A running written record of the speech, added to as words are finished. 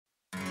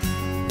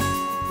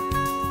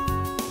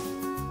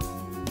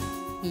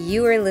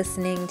You are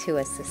listening to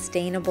a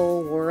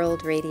Sustainable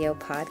World Radio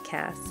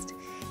podcast.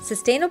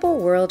 Sustainable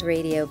World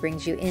Radio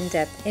brings you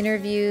in-depth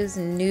interviews,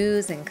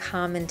 news, and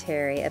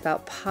commentary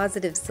about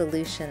positive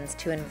solutions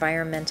to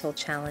environmental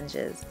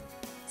challenges.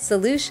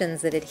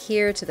 Solutions that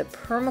adhere to the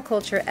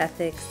permaculture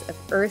ethics of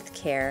earth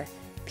care,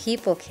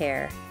 people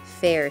care,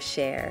 fair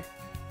share.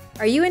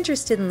 Are you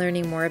interested in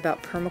learning more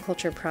about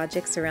permaculture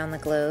projects around the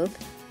globe?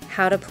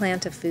 How to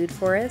plant a food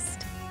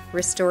forest?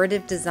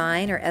 Restorative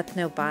design or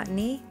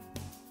ethnobotany?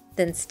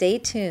 Then stay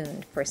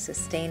tuned for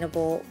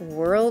Sustainable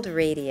World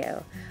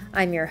Radio.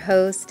 I'm your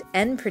host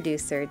and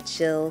producer,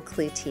 Jill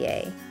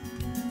Cloutier.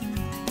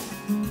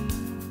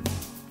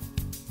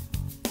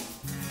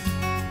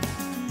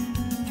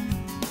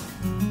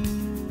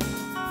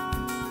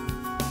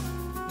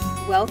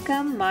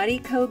 Welcome,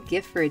 Mariko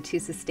Gifford, to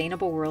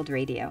Sustainable World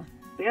Radio.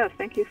 Yes,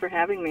 thank you for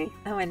having me.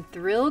 Oh, I'm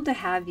thrilled to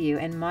have you.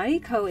 And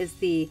Mariko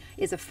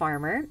is a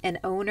farmer and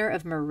owner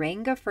of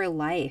Moringa for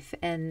Life,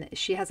 and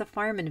she has a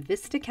farm in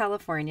Vista,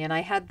 California. And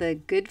I had the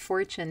good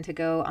fortune to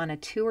go on a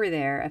tour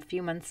there a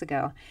few months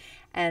ago,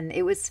 and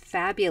it was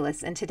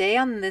fabulous. And today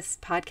on this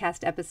podcast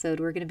episode,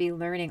 we're going to be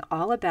learning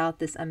all about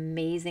this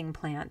amazing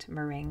plant,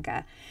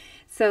 Moringa.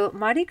 So,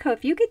 Mariko,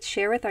 if you could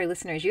share with our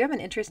listeners, you have an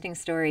interesting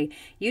story.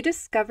 You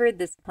discovered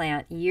this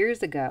plant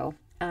years ago.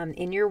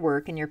 In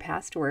your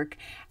past work.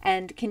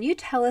 And can you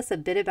tell us a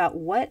bit about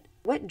what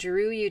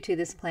drew you to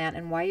this plant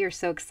and why you're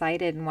so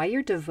excited and why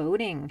you're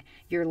devoting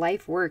your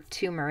life work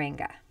to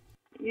Moringa?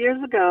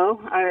 Years ago,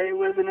 I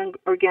was an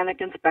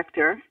organic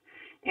inspector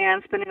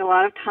and spending a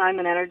lot of time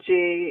and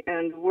energy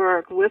and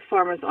work with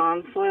farmers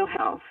on soil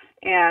health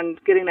and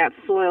getting that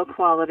soil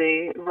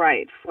quality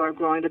right for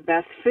growing the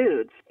best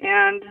foods.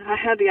 And I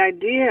had the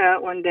idea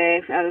one day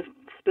at a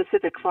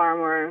specific farm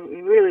where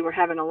we really were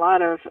having a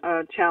lot of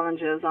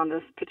challenges on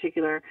this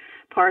particular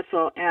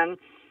parcel. And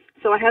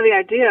so I had the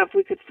idea if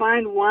we could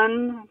find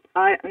one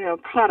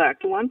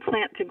product, one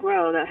plant to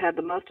grow that had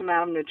the most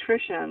amount of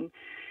nutrition.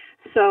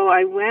 So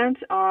I went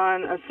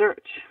on a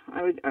search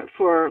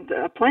for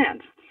a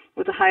plant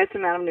with the highest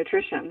amount of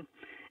nutrition.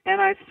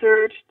 And I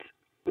searched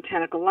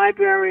botanical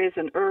libraries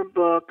and herb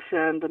books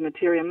and the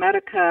Materia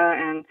Medica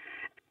and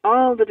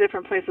all the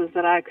different places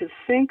that I could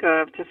think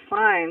of to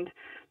find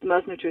the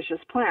most nutritious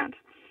plant.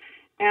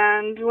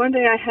 And one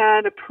day I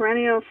had a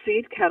perennial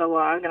seed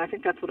catalog, and I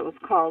think that's what it was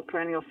called,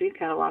 perennial seed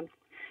catalog.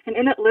 And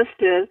in it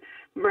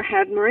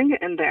had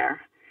Moringa in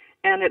there.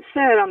 And it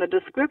said on the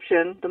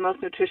description, the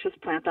most nutritious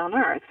plant on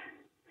earth.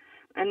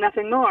 And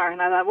nothing more.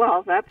 And I thought,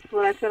 well, that's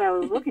what I said I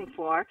was looking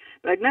for.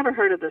 But I'd never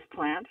heard of this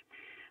plant.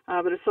 So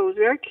it was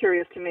very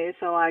curious to me.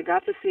 So I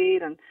got the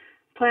seed and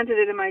planted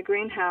it in my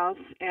greenhouse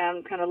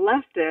and kind of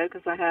left it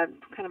because I had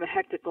kind of a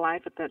hectic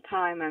life at that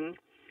time. And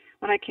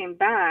when I came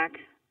back,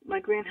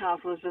 my greenhouse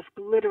was just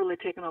literally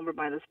taken over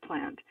by this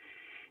plant.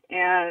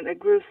 And it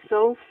grew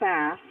so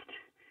fast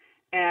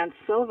and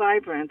so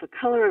vibrant. The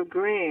color of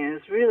green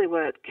is really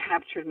what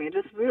captured me. It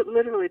just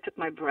literally took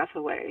my breath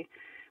away.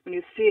 When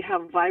you see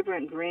how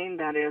vibrant green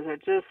that is, I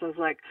just was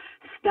like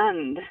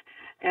stunned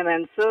and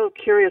then so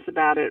curious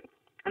about it.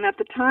 And at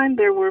the time,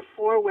 there were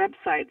 4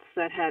 websites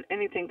that had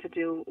anything to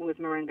do with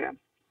Moringa.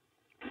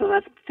 So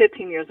that's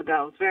 15 years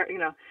ago. It was very,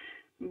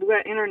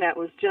 the internet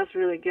was just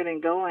really getting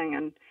going,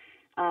 and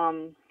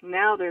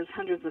now there's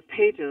hundreds of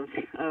pages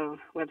of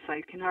websites.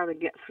 You can hardly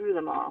get through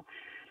them all.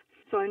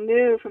 So I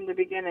knew from the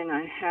beginning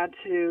I had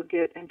to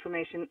get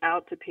information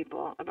out to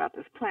people about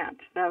this plant.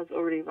 That was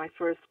already my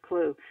first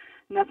clue.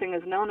 Nothing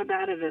is known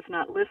about it. It's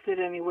not listed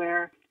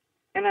anywhere.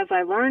 And as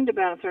I learned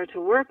about it and started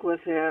to work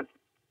with it,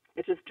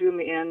 it just drew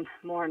me in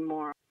more and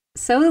more.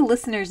 So the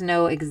listeners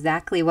know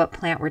exactly what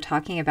plant we're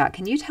talking about.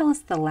 Can you tell us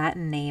the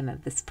Latin name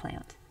of this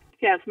plant?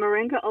 Yes,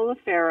 Moringa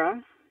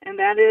oleifera, and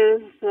that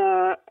is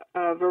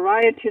a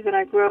variety that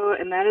I grow,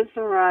 and that is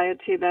the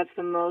variety that's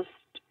the most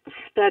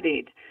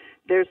studied.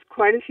 There's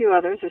quite a few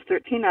others. There's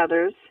 13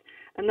 others.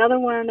 Another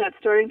one that's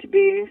starting to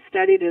be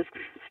studied is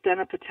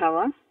Stena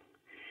patella,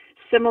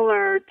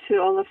 similar to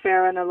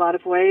oleifera in a lot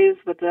of ways,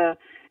 but the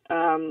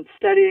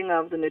studying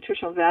of the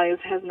nutritional values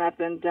has not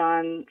been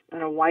done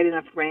in a wide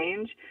enough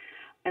range.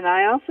 And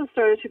I also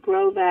started to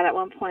grow that at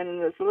one point, and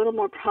it was a little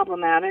more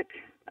problematic.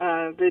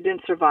 They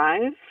didn't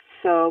survive.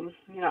 So,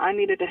 I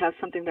needed to have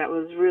something that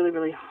was really,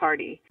 really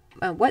hardy.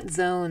 What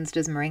zones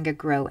does Moringa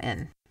grow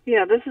in?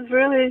 Yeah, this is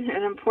really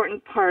an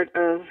important part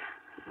of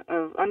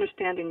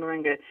understanding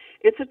Moringa.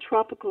 It's a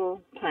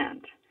tropical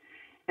plant,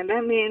 and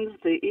that means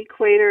the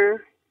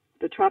equator,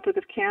 the Tropic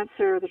of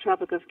Cancer, the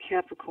Tropic of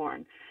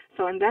Capricorn.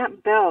 So in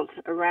that belt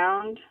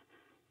around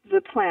the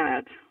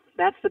planet,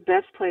 that's the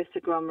best place to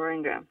grow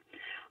Moringa.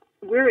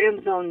 We're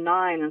in Zone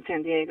 9 in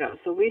San Diego,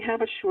 so we have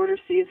a shorter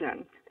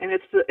season, and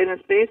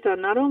it's based on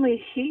not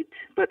only heat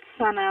but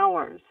sun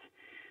hours.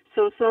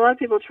 So a lot of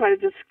people try to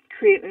just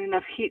create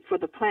enough heat for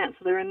the plant.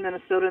 So they're in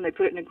Minnesota and they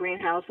put it in a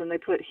greenhouse and they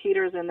put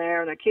heaters in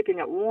there and they're keeping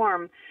it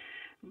warm.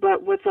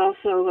 But what's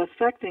also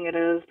affecting it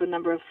is the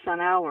number of sun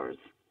hours.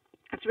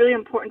 It's really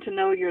important to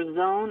know your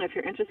zone. If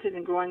you're interested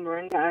in growing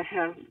Moringa, I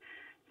have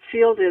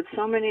fielded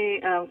so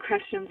many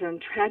questions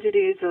and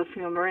tragedies of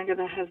moringa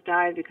that has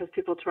died because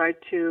people tried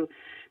to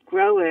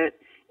grow it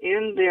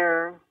in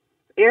their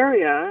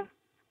area,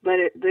 but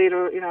they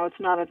don't. It's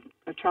not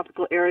a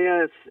tropical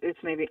area. It's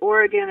maybe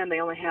Oregon, and they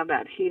only have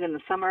that heat in the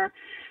summer.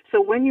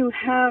 So when you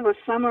have the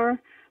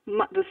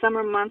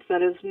summer months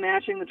that is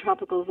matching the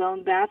tropical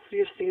zone, that's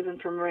your season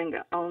for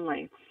moringa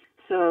only.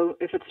 So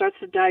if it starts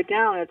to die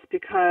down, it's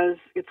because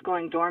it's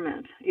going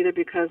dormant, either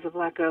because of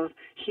lack of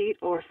heat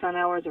or sun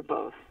hours or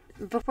both.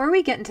 Before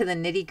we get into the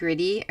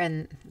nitty-gritty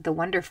and the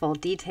wonderful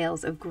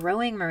details of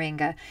growing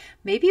moringa,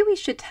 maybe we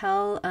should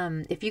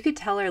if you could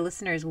tell our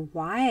listeners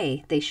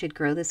why they should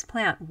grow this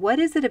plant. What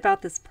is it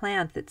about this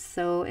plant that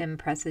so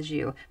impresses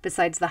you,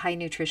 besides the high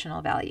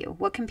nutritional value?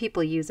 What can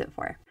people use it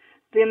for?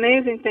 The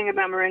amazing thing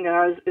about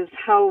moringa is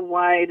how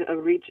wide a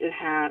reach it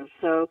has.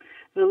 So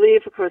the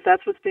leaf, of course,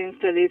 that's what's being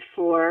studied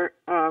for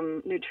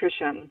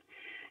nutrition.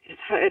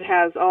 It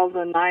has all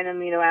the 9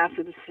 amino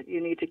acids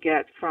you need to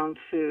get from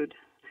food.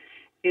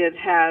 It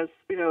has,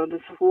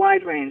 this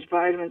wide range,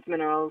 vitamins,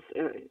 minerals.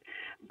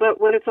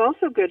 But what it's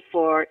also good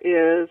for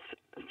is,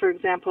 for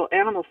example,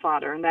 animal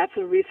fodder. And that's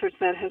a research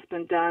that has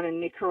been done in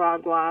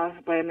Nicaragua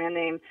by a man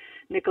named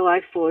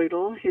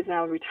Fodder. He's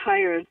now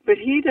retired. But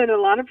he did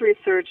a lot of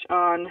research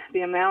on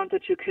the amount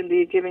that you can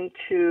be giving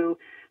to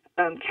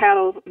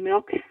cattle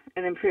milk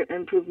and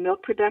improve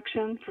milk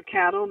production for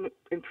cattle,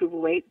 improve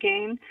weight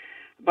gain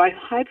by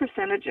high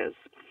percentages.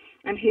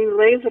 And he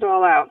lays it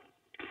all out.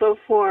 So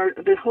for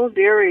the whole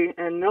dairy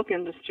and milk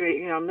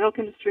industry,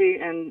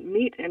 and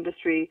meat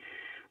industry,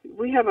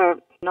 we have a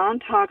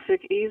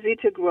non-toxic,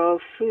 easy-to-grow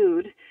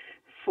food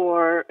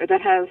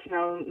that has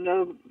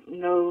no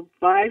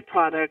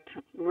byproduct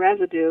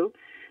residue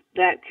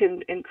that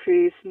can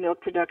increase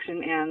milk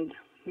production and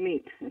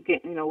meat,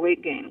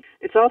 weight gain.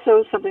 It's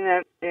also something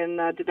that in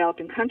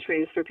developing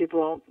countries for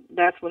people,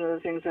 that's one of the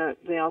things that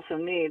they also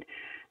need.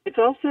 It's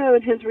also,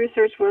 in his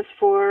research, was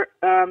for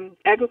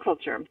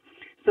agriculture.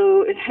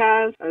 So it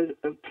has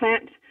a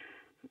plant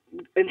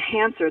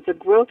enhancer. It's a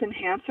growth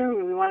enhancer.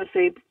 We want to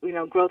say,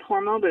 growth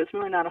hormone, but it's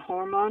really not a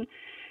hormone.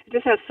 It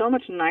just has so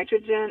much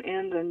nitrogen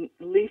in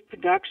the leaf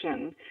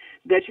production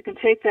that you can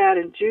take that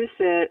and juice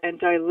it and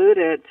dilute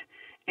it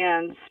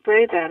and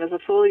spray that as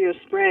a foliar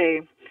spray,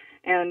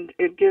 and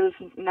it gives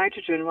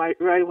nitrogen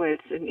right away.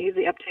 It's an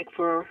easy uptake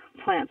for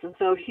plants. And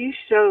so he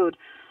showed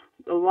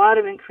a lot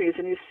of increase,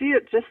 and you see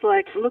it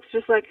looks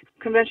just like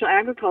conventional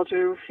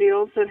agriculture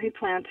fields that he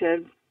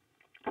planted.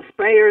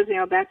 Sprayers,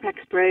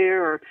 backpack sprayer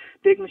or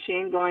big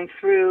machine going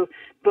through,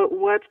 but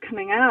what's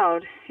coming out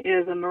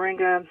is a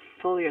Moringa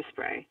foliar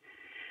spray.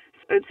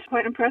 It's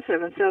quite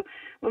impressive. And so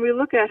when we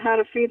look at how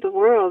to feed the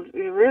world,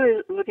 we're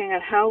really looking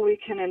at how we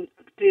can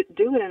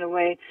do it in a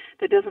way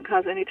that doesn't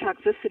cause any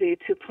toxicity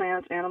to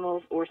plants,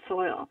 animals, or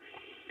soil.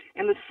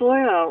 And the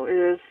soil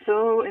is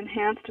so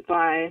enhanced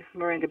by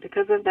Moringa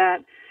because of that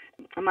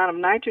amount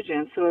of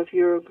nitrogen. So if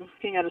you're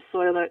looking at a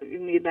soil that you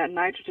need that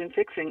nitrogen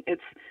fixing,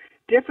 it's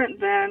different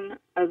than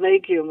a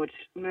legume, which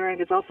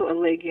Moringa is also a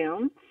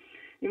legume.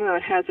 Even though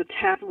it has a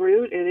tap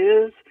root, it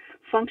is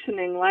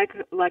functioning like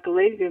a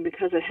legume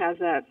because it has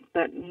that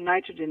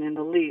nitrogen in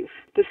the leaf.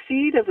 The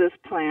seed of this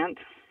plant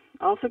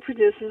also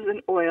produces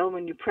an oil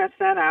when you press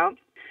that out,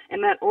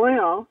 and that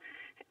oil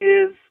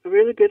is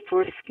really good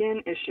for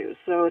skin issues.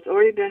 So it's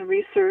already been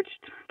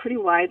researched pretty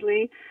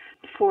widely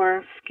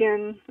for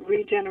skin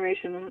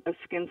regeneration of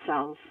skin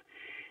cells.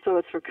 So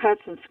it's for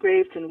cuts and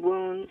scrapes and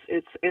wounds.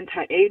 It's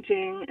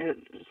anti-aging. It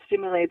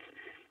stimulates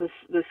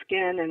the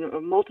skin in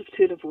a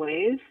multitude of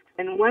ways.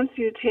 And once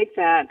you take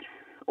that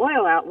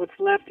oil out, what's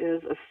left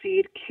is a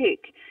seed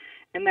cake.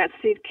 And that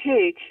seed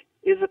cake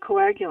is a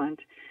coagulant,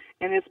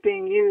 and it's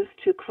being used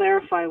to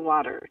clarify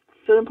water.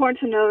 So important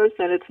to know is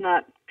that it's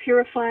not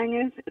purifying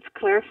it, it's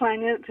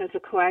clarifying it as a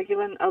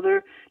coagulant.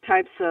 Other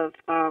types of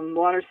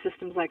water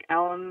systems like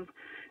alum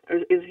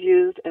is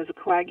used as a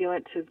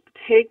coagulant to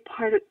take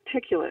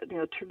particulate,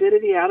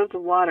 turbidity out of the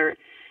water,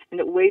 and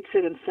it weights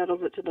it and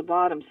settles it to the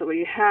bottom. So what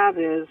you have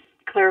is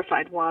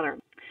clarified water.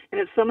 And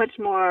it's so much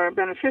more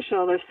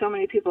beneficial. There's so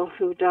many people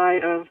who die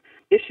of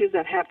issues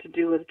that have to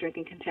do with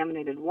drinking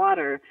contaminated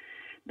water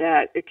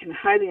that it can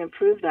highly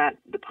improve that.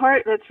 The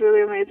part that's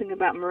really amazing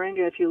about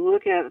Moringa, if you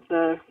look at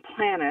the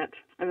planet,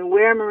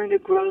 where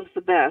Moringa grows the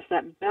best,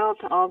 that belt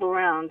all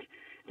around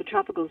the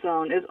tropical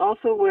zone, is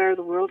also where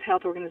the World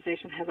Health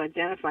Organization has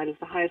identified as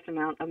the highest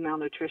amount of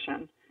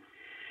malnutrition.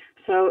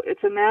 So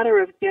it's a matter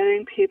of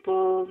getting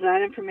people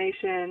that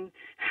information,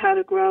 how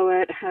to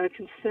grow it, how to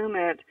consume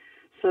it,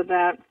 so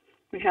that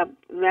we have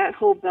that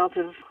whole belt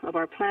of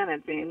our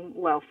planet being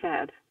well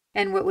fed.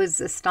 And what was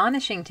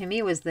astonishing to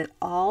me was that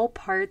all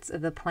parts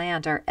of the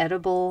plant are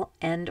edible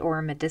and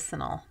or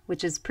medicinal,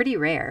 which is pretty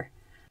rare.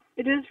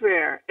 It is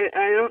rare.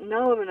 I don't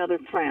know of another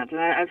plant, and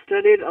I've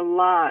studied a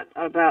lot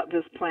about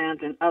this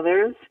plant and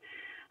others.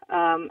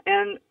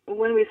 And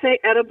when we say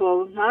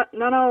edible,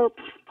 not all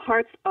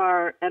parts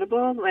are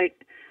edible,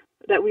 like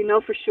that we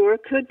know for sure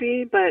could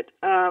be, but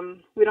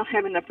we don't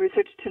have enough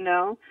research to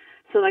know.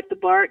 So like the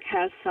bark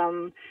has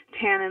some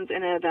tannins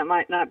in it that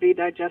might not be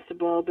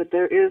digestible, but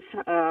there is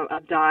a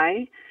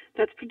dye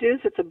that's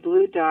produced. It's a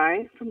blue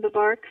dye from the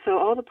bark. So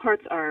all the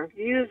parts are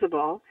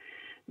usable.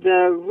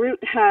 The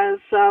root has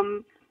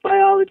some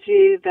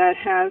biology that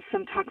has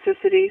some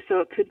toxicity,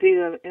 so it could be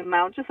the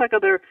amount, just like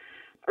other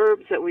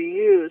herbs that we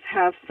use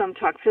have some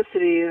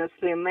toxicity. That's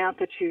the amount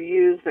that you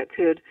use that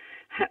could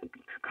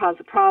cause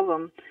a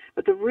problem.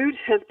 But the root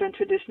has been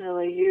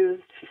traditionally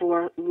used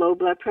for low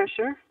blood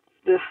pressure.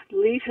 The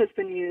leaf has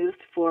been used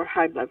for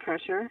high blood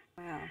pressure.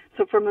 Wow.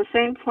 So from the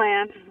same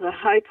plant, the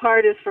high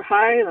part is for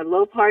high and the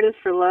low part is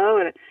for low,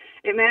 and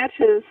it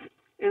matches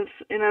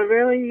in a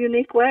really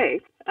unique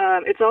way.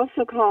 It's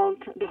also called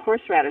the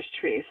horseradish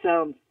tree.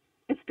 So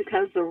it's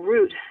because the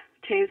root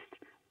tastes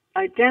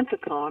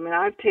identical. I mean,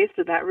 I've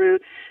tasted that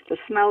root. The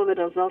smell of it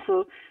is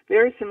also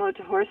very similar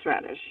to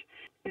horseradish.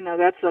 You know,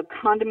 that's a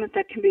condiment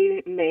that can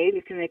be made.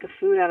 You can make a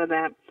food out of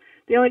that.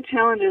 The only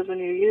challenge is when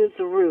you use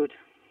the root,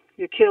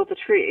 you kill the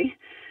tree.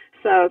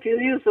 So if you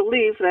use the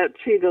leaf, that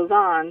tree goes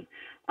on.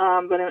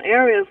 But in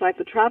areas like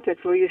the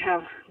tropics where you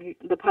have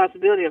the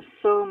possibility of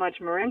so much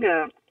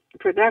moringa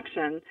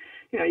production,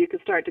 you know, you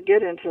can start to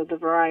get into the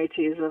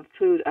varieties of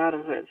food out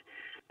of it.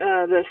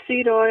 The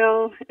seed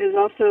oil is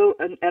also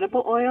an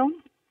edible oil.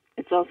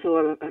 It's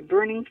also a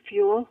burning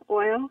fuel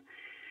oil.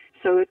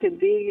 So it can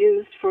be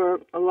used for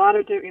a lot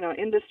of,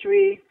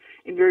 industry,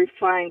 in very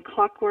fine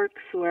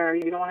clockworks where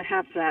you don't want to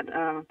have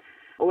that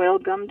oil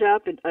gummed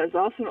up. It is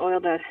also an oil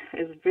that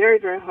is very,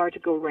 very hard to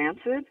go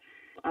rancid.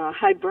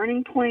 High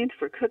burning point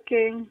for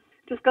cooking.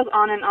 Just goes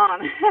on and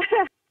on.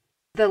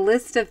 The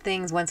list of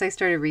things, once I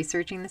started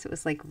researching this, it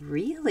was like,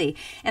 really?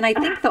 And I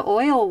think the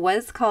oil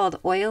was called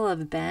oil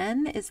of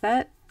Ben. Is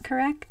that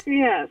correct?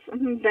 Yes.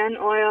 Ben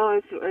oil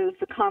is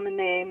the common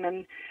name.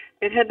 And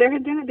there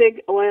had been a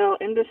big oil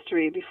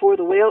industry before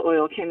the whale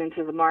oil came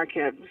into the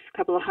market a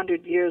couple of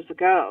 100 years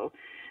ago.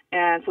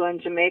 And so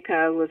in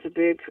Jamaica was a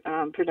big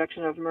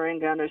production of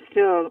moringa, and there's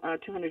still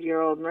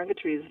 200-year-old moringa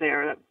trees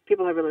there.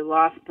 People have really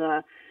lost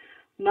the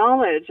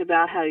knowledge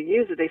about how to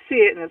use it. They see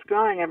it and it's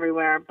growing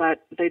everywhere,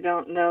 but they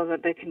don't know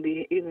that they can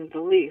be eaten the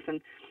leaf. And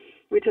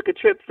we took a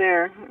trip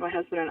there, my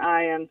husband and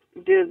I, and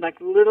did like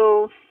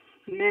little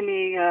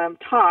mini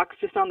talks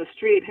just on the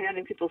street,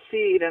 handing people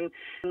seed and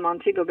in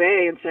Montego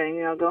Bay and saying,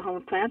 go home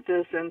and plant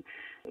this. And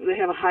they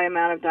have a high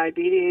amount of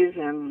diabetes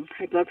and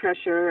high blood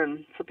pressure,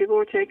 and so people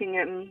were taking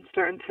it and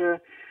starting to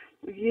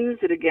use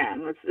it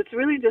again. It's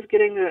really just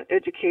getting the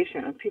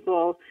education of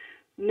people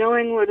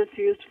knowing what it's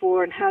used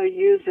for and how to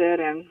use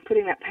it and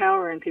putting that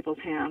power in people's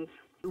hands.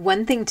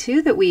 One thing,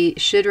 too, that we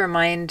should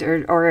remind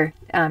or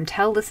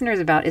tell listeners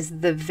about is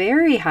the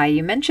very high,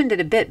 you mentioned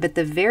it a bit, but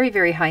the very,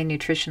 very high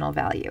nutritional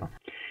value.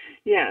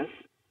 Yes,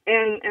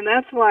 and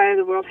that's why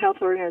the World Health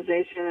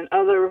Organization and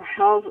other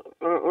health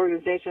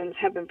organizations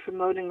have been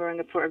promoting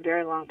moringa for a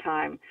very long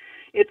time.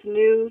 It's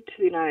new to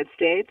the United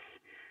States.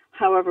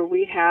 However,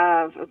 we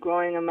have a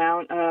growing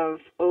amount of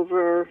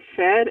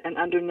overfed and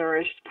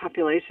undernourished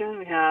population.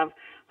 We have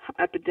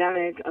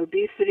epidemic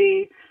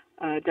obesity,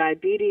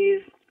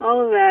 diabetes.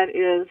 All of that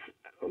is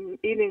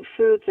eating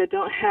foods that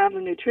don't have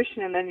the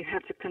nutrition, and then you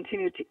have to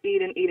continue to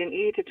eat and eat and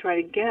eat to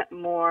try to get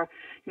more.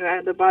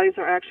 The bodies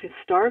are actually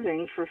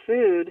starving for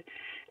food,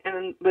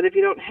 but if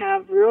you don't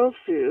have real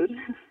food,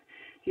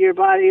 your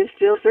body is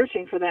still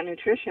searching for that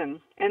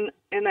nutrition. And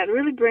that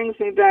really brings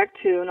me back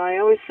to, and I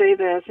always say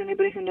this,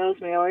 anybody who knows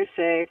me, I always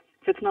say,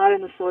 if it's not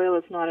in the soil,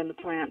 it's not in the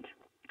plant.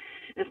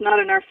 It's not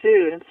in our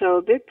food. And so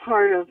a big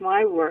part of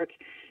my work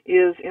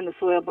is in the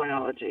soil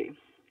biology.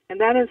 And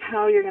that is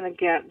how you're going to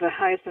get the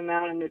highest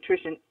amount of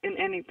nutrition in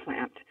any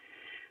plant.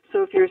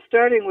 So if you're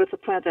starting with a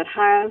plant that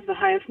has the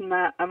highest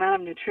amount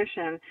of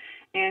nutrition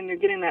and you're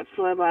getting that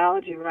soil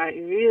biology right,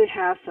 you really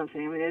have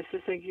something. I mean, it's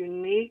just a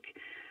unique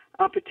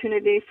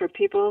opportunity for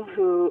people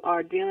who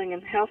are dealing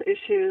in health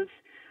issues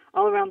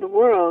all around the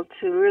world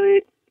to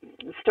really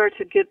start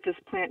to get this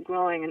plant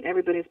growing in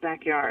everybody's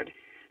backyard.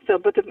 So,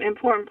 but the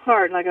important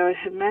part, like I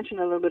had mentioned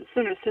a little bit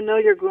sooner, is to know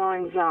your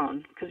growing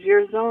zone, because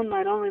your zone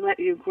might only let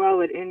you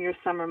grow it in your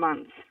summer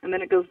months, and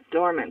then it goes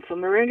dormant. So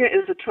moringa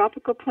is a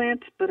tropical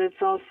plant, but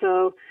it's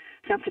also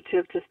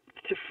sensitive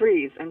to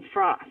freeze and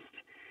frost,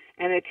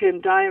 and it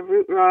can die of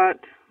root rot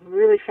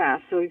really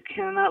fast, so you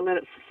cannot let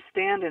it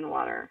stand in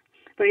water.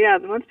 But yeah,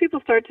 once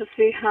people start to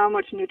see how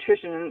much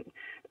nutrition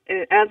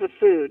as a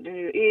food, and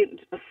you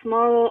eat a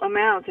small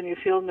amount and you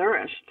feel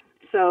nourished.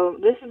 So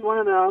this is one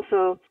of the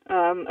also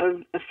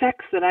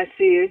effects that I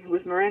see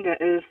with moringa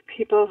is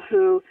people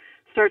who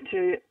start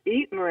to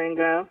eat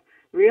moringa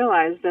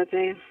realize that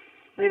they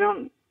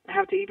don't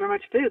have to eat very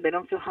much food. They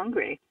don't feel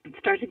hungry. And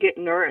start to get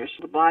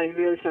nourished. The body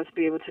really starts to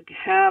be able to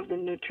have the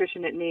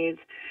nutrition it needs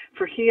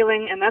for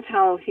healing, and that's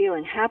how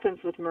healing happens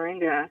with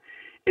moringa.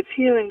 It's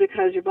healing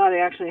because your body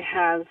actually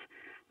has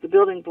the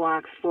building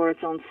blocks for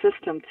its own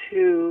system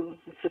to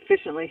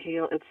sufficiently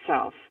heal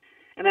itself.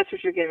 And that's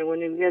what you're getting when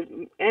you get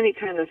any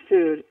kind of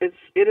food. It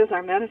is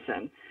our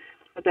medicine,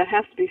 but that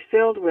has to be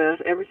filled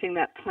with everything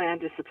that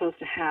plant is supposed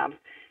to have.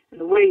 And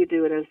the way you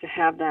do it is to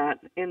have that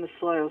in the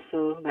soil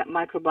so that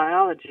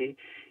microbiology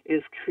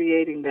is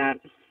creating that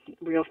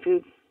real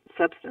food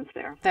substance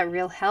there. That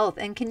real health.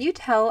 And can you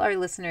tell our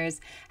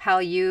listeners how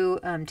you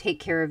take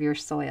care of your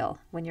soil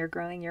when you're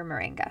growing your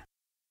moringa?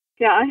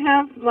 Yeah, I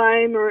have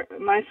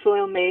my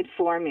soil made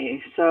for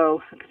me,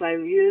 so because I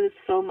use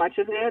so much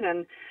of it,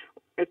 and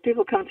if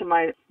people come to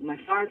my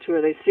farm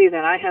tour, they see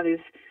that I have these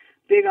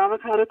big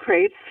avocado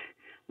crates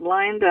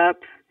lined up,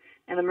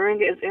 and the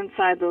moringa is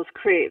inside those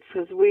crates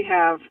because we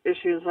have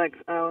issues like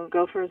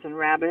gophers and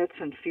rabbits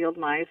and field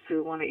mice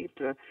who want to eat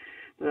the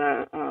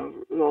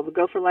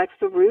gopher likes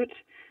the root,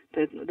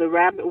 the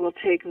rabbit will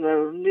take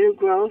the new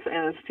growth,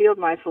 and the field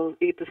mice will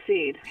eat the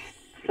seed.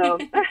 So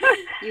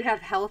you have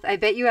health. I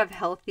bet you have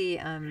healthy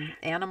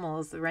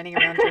animals running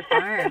around your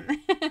farm.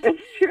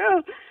 It's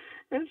true.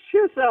 It's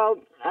true. So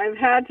I've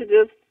had to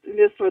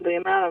just for the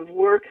amount of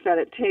work that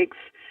it takes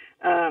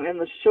in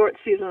the short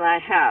season I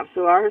have.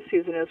 So our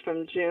season is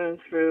from June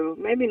through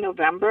maybe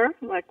November,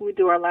 like we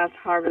do our last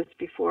harvest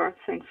before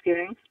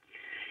Thanksgiving.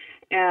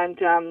 And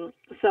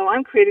so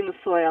I'm creating the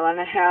soil, and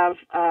I have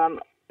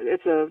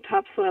it's a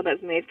topsoil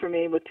that's made for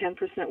me with 10%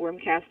 worm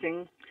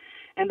casting.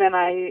 And then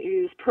I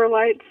use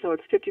perlite, so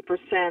it's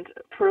 50%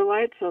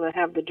 perlite, so they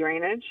have the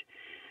drainage.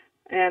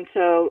 And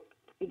so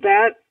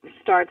that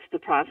starts the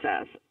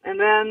process. And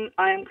then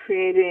I'm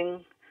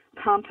creating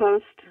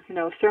compost,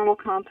 thermal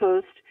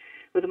compost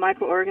with the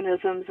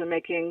microorganisms and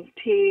making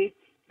tea,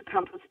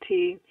 compost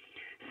tea.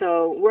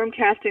 So worm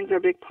castings are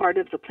a big part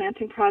of the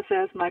planting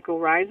process.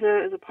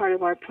 Mycorrhiza is a part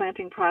of our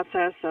planting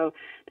process, so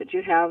that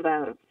you have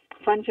the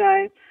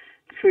fungi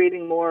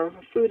creating more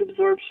food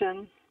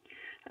absorption.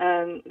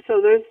 So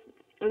there's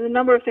a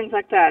number of things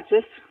like that,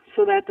 just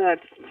so that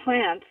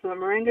plant, the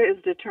moringa,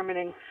 is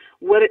determining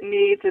what it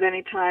needs at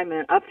any time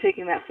and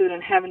uptaking that food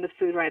and having the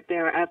food right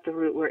there at the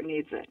root where it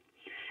needs it.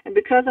 And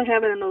because I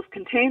have it in those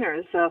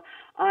containers,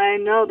 I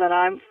know that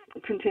I'm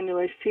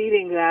continually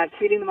feeding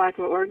the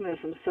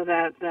microorganisms so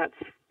that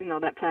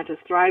that plant is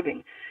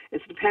thriving.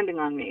 It's depending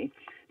on me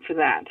for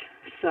that.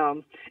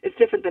 So it's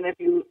different than if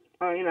you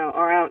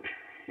are out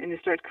and you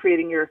start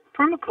creating your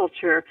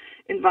permaculture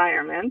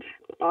environment.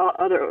 All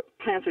other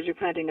plants that you're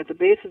planting at the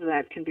base of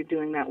that can be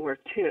doing that work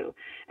too.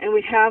 And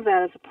we have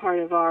that as a part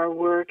of our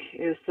work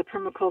is the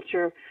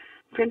permaculture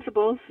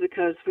principles,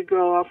 because we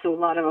grow also a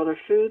lot of other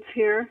foods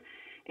here,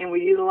 and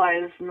we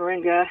utilize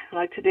moringa.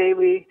 Like today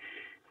we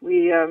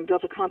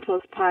built a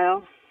compost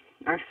pile,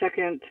 our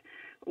second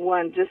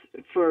one, just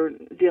for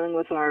dealing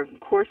with our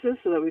courses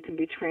so that we can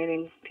be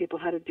training people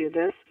how to do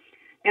this.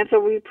 And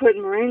so we put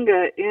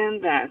moringa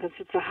in that because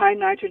it's a high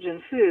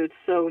nitrogen food.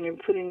 So when you're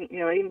putting,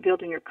 even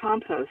building your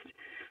compost,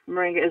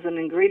 moringa is an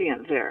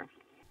ingredient there.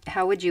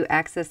 How would you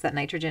access that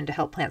nitrogen to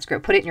help plants grow?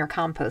 Put it in your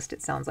compost,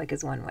 it sounds like,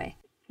 is one way.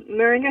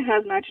 Moringa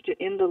has nitrogen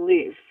in the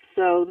leaf.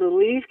 So the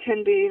leaf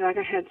can be, like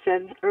I had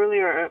said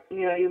earlier,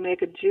 you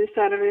make a juice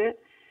out of it,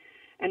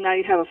 and now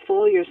you have a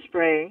foliar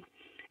spray.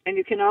 And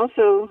you can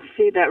also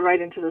feed that right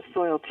into the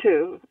soil,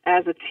 too,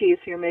 as a tea.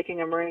 So you're making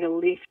a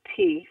moringa leaf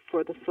tea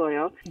for the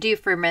soil. Do you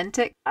ferment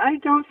it? I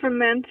don't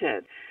ferment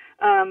it,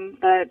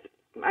 but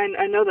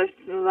I know that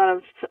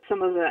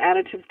some of the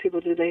additives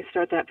people do, they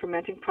start that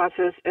fermenting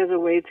process as a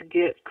way to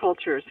get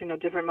cultures,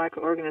 different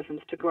microorganisms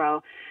to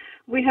grow.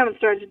 We haven't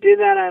started to do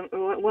that.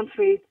 Once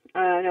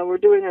we're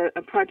doing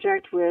a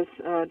project with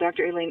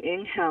Dr. Elaine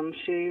Ingham.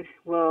 She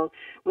will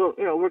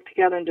work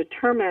together and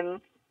determine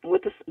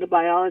what the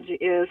biology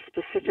is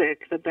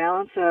specific, the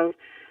balance of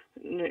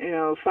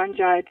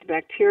fungi to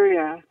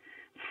bacteria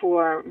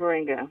for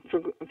moringa,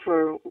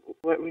 for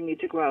what we need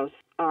to grow.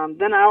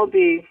 Then I'll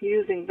be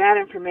using that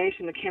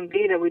information. It can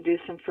be that we do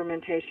some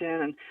fermentation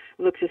and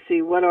look to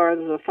see what are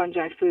the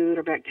fungi food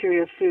or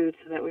bacteria food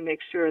so that we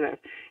make sure that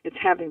it's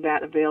having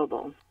that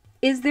available.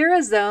 Is there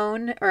a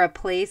zone or a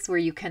place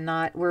where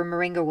where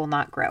moringa will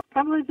not grow?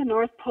 Probably the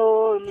North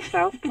Pole and the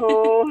South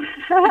Pole,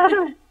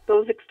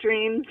 those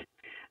extremes.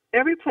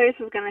 Every place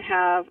is going to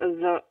have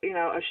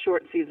a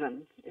short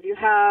season. If you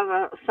have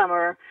a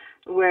summer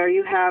where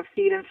you have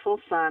heat and full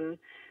sun,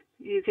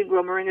 you can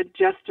grow moringa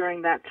just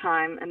during that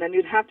time, and then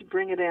you'd have to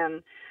bring it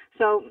in.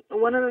 So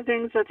one of the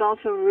things that's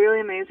also really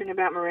amazing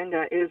about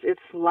moringa is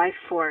its life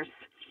force.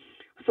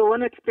 So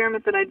one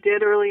experiment that I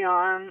did early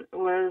on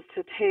was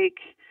to take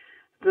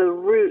the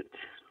root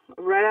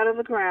right out of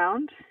the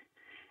ground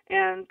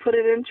and put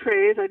it in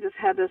trays. I just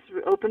had this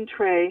open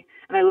tray,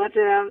 and I left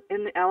it out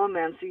in the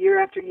elements year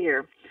after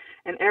year.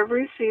 And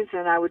every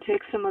season, I would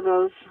take some of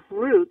those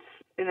roots,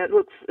 and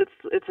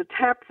it's a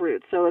tap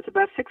root, so it's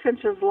about 6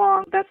 inches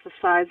long. That's the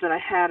size that I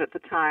had at the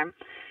time,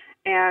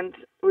 and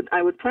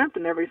I would plant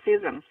them every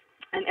season.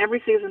 And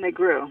every season they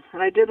grew,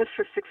 and I did this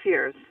for 6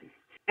 years,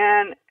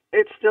 and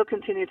it still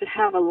continued to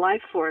have a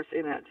life force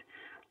in it.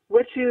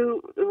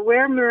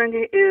 Where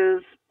moringa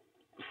is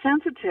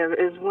sensitive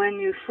is when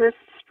you first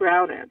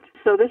sprout it.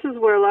 So this is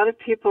where a lot of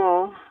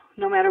people,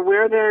 no matter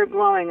where they're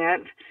growing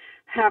it,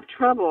 have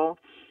trouble.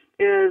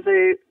 Is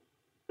a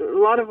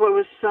lot of what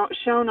was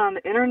shown on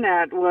the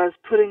internet was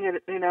putting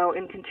it,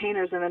 in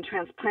containers and then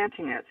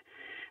transplanting it.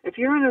 If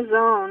you're in a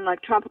zone,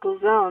 like tropical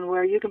zone,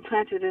 where you can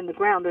plant it in the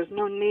ground, there's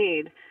no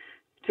need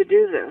to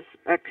do this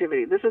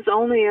activity. This is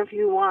only if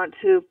you want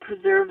to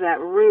preserve that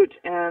root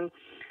and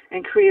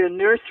create a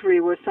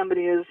nursery where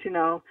somebody is,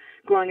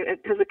 growing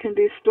it, because it can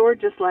be stored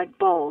just like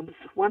bulbs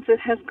once it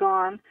has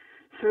gone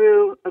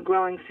through a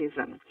growing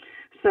season.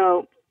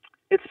 So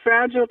it's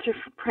fragile to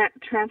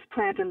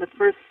transplant in the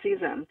first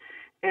season,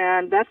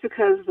 and that's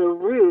because the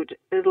root,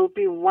 it'll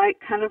be white,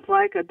 kind of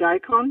like a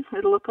daikon,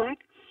 it'll look like.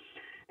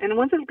 And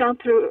once it's gone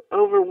through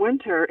over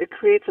winter, it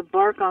creates a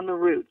bark on the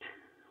root.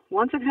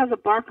 Once it has a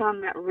bark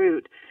on that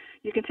root,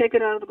 you can take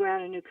it out of the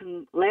ground and you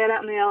can lay it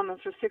out in the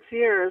elements for 6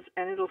 years,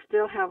 and it'll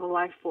still have a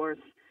life force.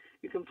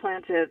 You can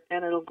plant it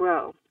and it'll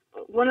grow.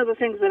 One of the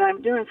things that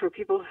I'm doing for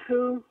people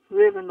who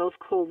live in those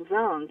cold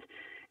zones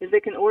is they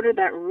can order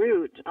that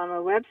root on a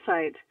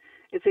website.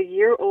 It's a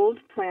year-old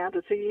plant.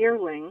 It's a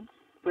yearling,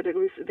 but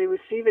they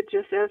receive it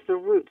just as the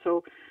root.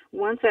 So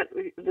once at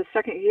the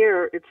second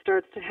year, it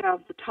starts to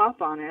have the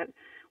top on it.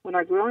 When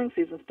our growing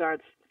season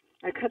starts,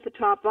 I cut the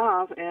top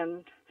off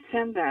and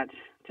send that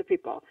to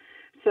people.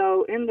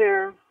 So in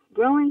their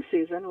growing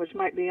season, which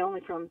might be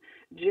only from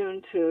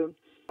June to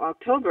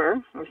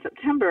October or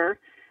September,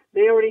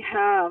 they already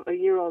have a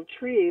year-old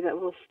tree that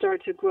will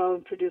start to grow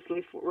and produce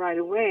leaf right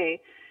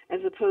away, as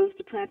opposed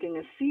to planting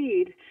a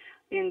seed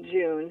in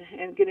June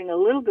and getting a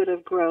little bit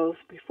of growth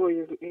before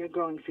your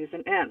growing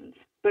season ends.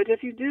 But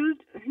if you do,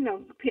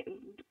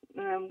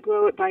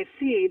 grow it by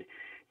seed,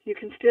 you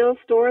can still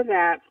store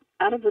that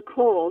out of the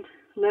cold,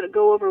 let it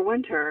go over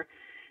winter,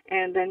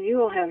 and then you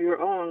will have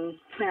your own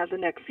plant the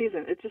next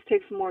season. It just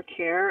takes more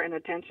care and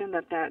attention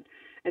that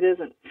it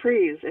doesn't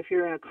freeze if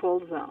you're in a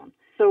cold zone.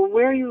 So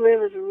where you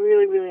live is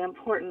really, really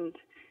important.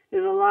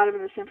 There's a lot of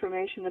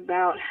misinformation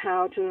about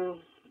how to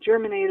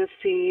germinate a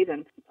seed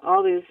and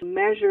all these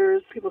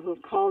measures. People who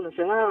have called and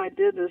said, I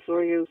did this,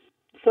 or you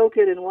soak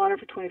it in water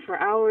for 24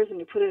 hours and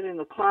you put it in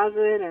the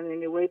closet and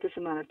then you wait this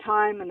amount of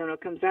time and then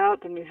it comes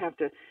out, then you have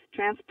to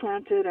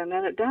transplant it, and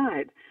then it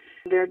died.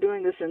 They're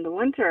doing this in the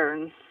winter,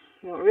 and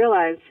you don't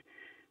realize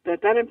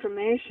that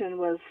information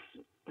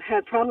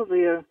had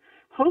probably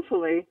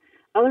hopefully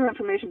other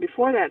information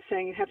before that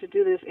saying you have to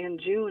do this in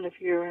June if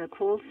you're in a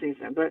cold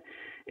season. But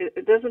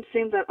it doesn't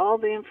seem that all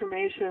the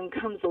information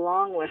comes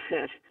along with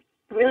it.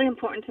 Really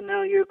important to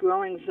know your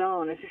growing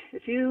zone.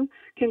 If you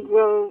can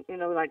grow,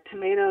 like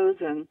tomatoes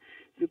and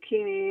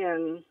zucchini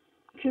and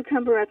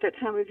cucumber at that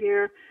time of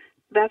year,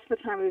 that's the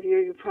time of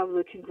year you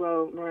probably can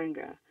grow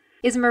moringa.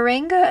 Is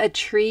moringa a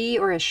tree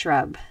or a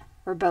shrub,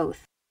 or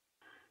both?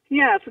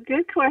 Yeah, it's a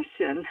good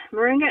question.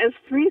 Moringa is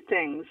 3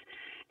 things.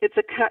 It's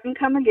a cut and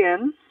come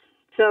again.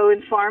 So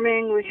in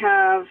farming, we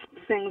have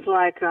things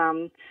like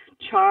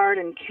chard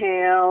and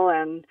kale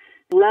and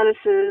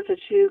lettuces that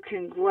you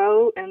can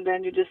grow, and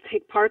then you just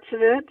take parts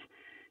of it.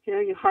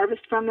 You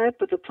harvest from it,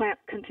 but the plant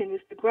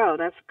continues to grow.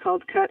 That's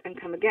called cut and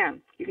come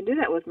again. You can do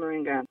that with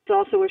moringa. It's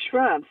also a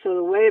shrub. So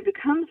the way it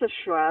becomes a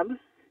shrub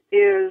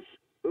is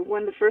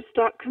when the first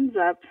stalk comes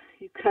up,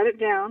 you cut it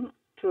down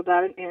to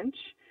about 1 inch,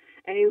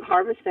 and you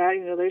harvest that.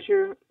 There's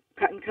your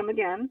cut and come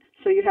again.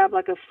 So you have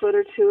like a foot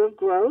or 2 of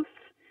growth,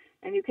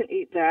 and you can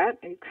eat that,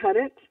 and you cut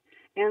it,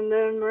 and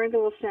then moringa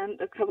will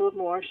send a couple of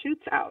more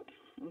shoots out.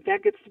 If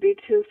that gets to be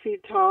 2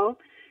 feet tall,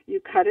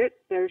 you cut it.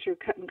 There's your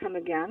cut and come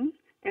again.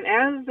 And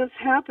as this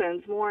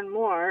happens more and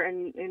more,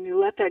 and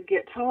you let that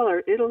get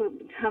taller, it'll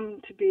come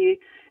to be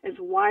as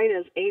wide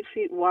as 8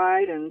 feet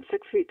wide and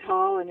 6 feet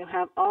tall, and you'll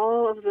have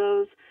all of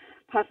those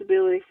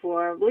possibilities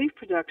for leaf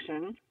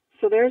production.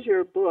 So there's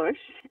your bush,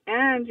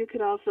 and you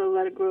could also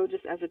let it grow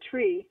just as a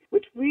tree,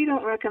 which we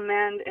don't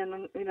recommend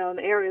in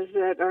the areas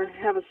that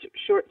have a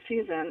short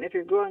season if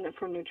you're growing it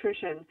for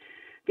nutrition,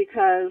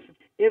 because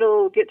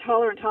it'll get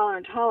taller and taller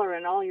and taller,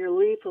 and all your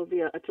leaf will be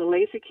it's a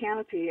lacy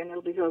canopy, and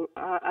it'll be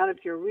out of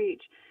your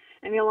reach,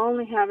 and you'll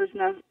only have as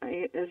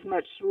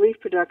much leaf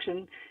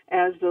production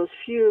as those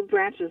few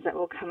branches that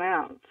will come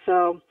out.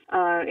 So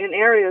in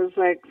areas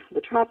like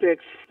the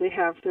tropics, they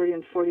have 30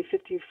 and 40,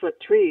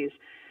 50-foot trees,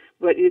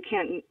 but you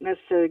can't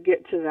necessarily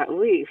get to that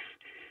leaf.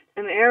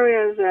 In the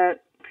areas that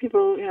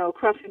people,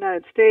 across the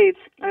United States,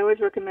 I always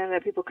recommend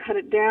that people cut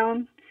it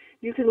down.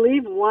 You can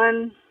leave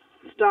one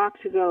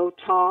stalk to go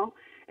tall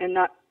and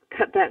not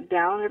cut that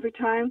down every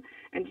time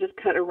and just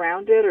cut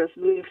around it or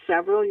leave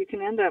several. You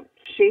can end up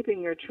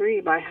shaping your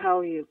tree by how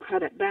you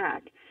cut it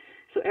back.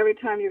 So every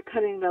time you're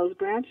cutting those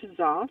branches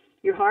off,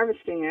 you're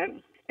harvesting it.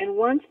 And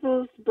once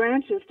those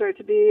branches start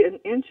to be 1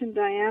 inch in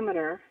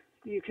diameter,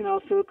 you can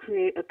also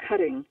create a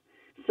cutting.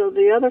 So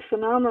the other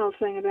phenomenal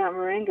thing about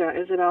moringa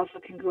is it also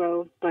can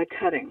grow by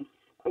cutting.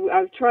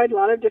 I've tried a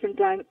lot of different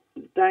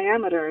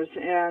diameters,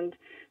 and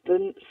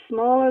the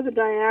smaller the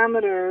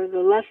diameter, the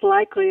less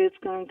likely it's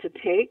going to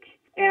take.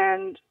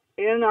 And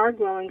in our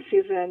growing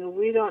season,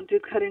 we don't do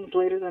cuttings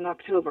later than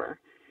October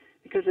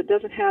because it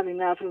doesn't have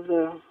enough of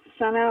the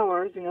sun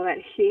hours, that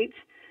heat,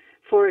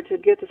 for it to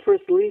get the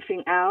first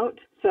leafing out.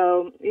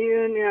 So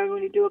even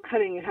when you do a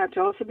cutting, you have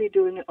to also be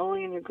doing it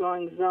only in your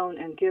growing zone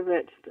and give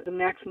it the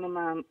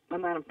maximum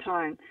amount of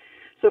time.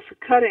 So for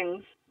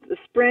cuttings, The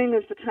spring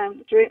is the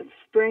time,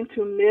 spring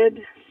through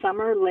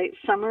mid-summer, late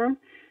summer,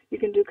 you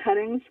can do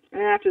cuttings.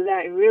 And after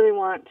that, you really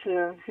want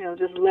to,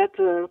 just let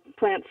the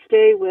plant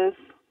stay with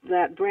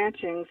that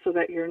branching so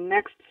that your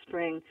next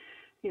spring,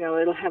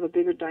 it'll have a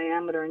bigger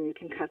diameter and you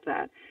can cut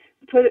that.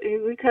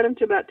 We cut them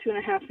to about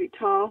 2.5 feet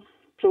tall.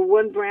 So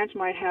one branch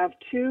might have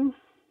 2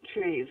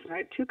 trees,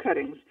 right? 2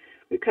 cuttings.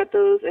 We cut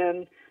those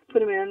and put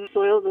them in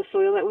the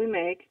soil that we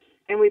make,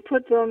 and we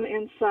put them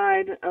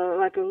inside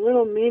like a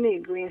little mini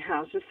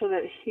greenhouse just so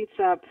that it heats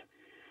up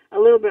a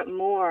little bit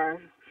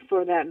more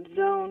for that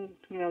zone,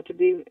 to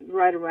be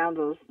right around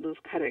those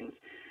cuttings.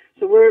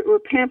 So we're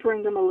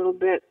pampering them a little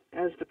bit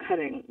as the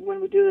cutting.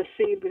 When we do the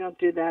seed, we don't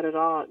do that at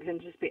all. It can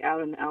just be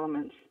out in the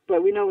elements.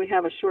 But we know we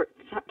have a short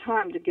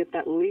time to get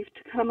that leaf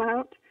to come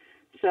out,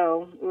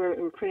 so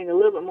we're creating a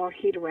little bit more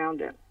heat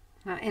around it.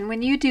 And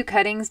when you do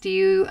cuttings, do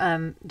you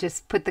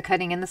just put the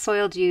cutting in the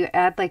soil? Do you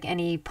add like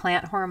any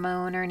plant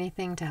hormone or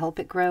anything to help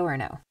it grow, or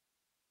no?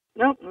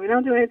 Nope, we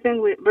don't do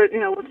anything. But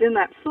what's in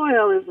that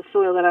soil is the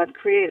soil that I've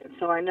created,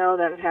 so I know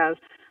that it has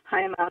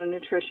high amount of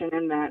nutrition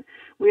in that.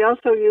 We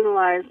also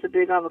utilize the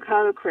big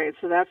avocado crates,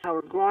 so that's how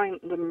we're growing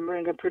the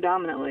moringa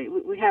predominantly.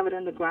 We have it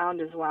in the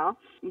ground as well.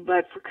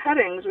 But for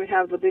cuttings, we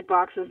have the big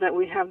boxes that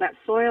we have that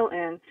soil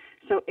in.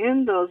 So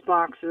in those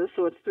boxes,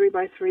 so it's 3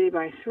 by 3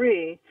 by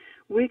 3,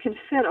 we can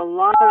fit a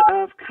lot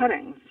of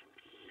cuttings.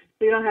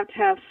 So you don't have to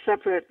have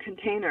separate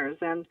containers.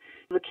 And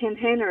the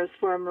containers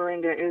for a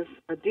moringa is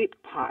a deep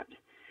pot.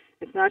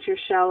 It's not your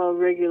shallow,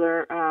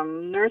 regular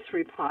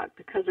nursery pot,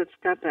 because it's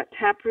got that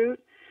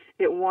taproot.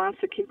 It wants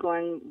to keep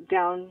going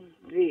down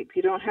deep.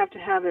 You don't have to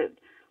have it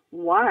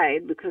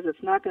wide because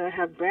it's not going to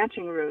have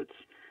branching roots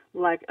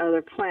like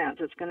other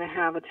plants. It's going to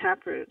have a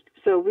taproot.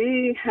 So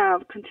we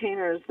have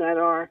containers that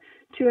are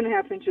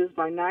 2.5 inches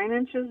by 9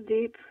 inches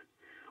deep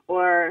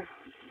or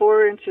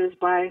 4 inches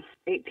by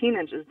 18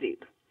 inches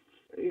deep.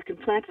 You can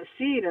plant a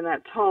seed in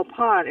that tall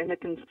pot and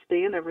it can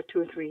stay in there for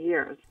 2 or 3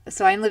 years.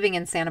 So I'm living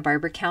in Santa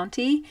Barbara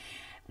County.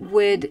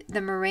 Would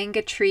the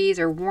moringa trees,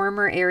 or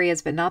warmer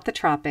areas but not the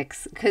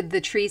tropics, could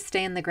the trees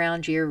stay in the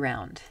ground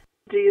year-round?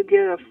 Do you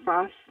get a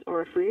frost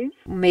or a freeze?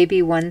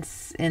 Maybe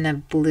once in a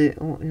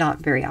blue, not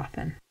very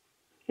often.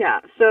 Yeah,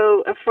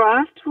 so a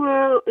frost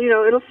will,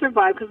 it'll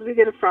survive because we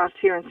get a frost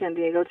here in San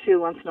Diego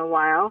too once in a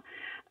while.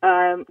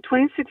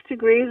 26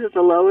 degrees is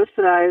the lowest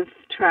that I've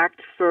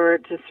tracked for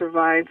it to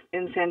survive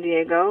in San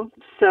Diego.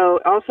 So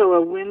also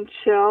a wind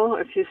chill,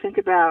 if you think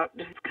about,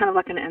 it's kind of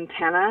like an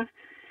antenna.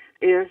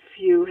 If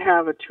you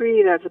have a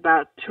tree that's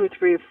about 2 or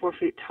 3 or 4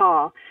 feet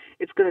tall,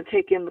 it's going to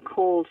take in the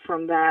cold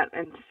from that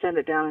and send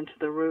it down into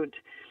the root.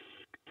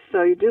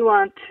 So you do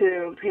want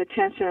to pay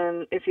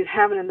attention if you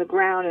have it in the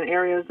ground in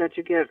areas that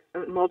you get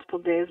multiple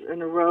days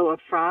in a row of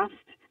frost.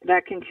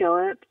 That can kill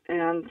it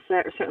and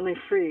certainly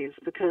freeze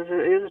because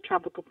it is a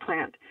tropical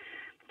plant.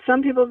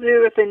 Some people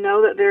do, if they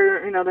know that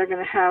they're going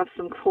to have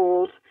some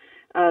cold,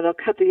 they'll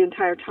cut the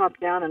entire top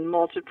down and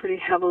mulch it pretty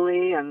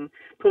heavily and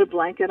put a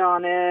blanket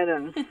on it.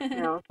 And,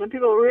 some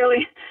people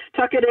really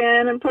tuck it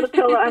in and put a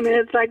pillow. I mean,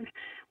 it's like,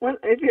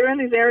 if you're in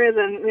these areas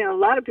and, a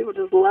lot of people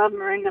just love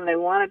moringa and they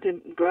want it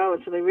to grow,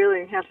 and so they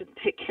really have to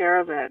take care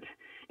of it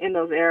in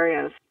those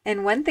areas.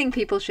 And one thing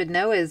people should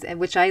know is,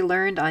 which I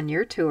learned on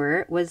your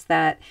tour, was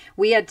that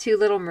we had 2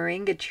 little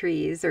moringa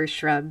trees or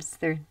shrubs.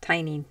 They're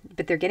tiny,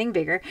 but they're getting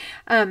bigger.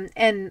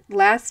 And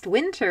last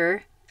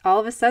winter, all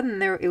of a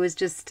sudden, it was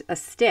just a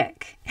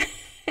stick.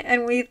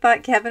 And we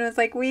thought, Kevin was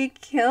like, we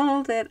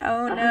killed it.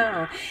 Oh,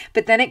 no.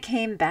 But then it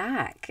came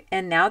back.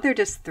 And now they're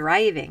just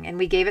thriving. And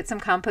we gave it some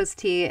compost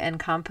tea and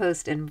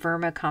compost and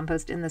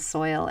vermicompost in the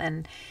soil.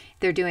 And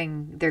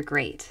they're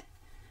great.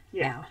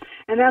 Yeah. Now.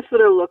 And that's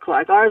what it'll look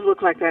like. Ours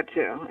look like that,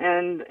 too.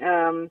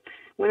 And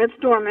when it's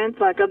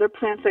dormant, like other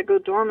plants that go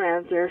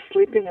dormant, they're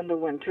sleeping in the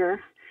winter.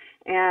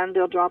 And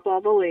they'll drop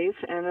all the leaves.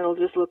 And it'll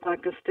just look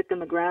like a stick in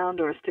the ground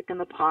or a stick in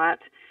the pot.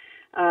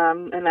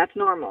 And that's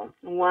normal.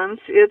 Once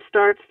it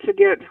starts to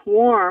get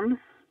warm,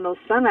 those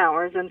sun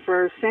hours, and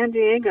for San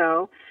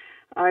Diego,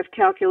 I've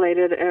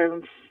calculated,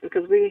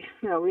 because we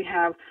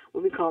have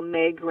what we call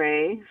May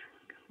gray,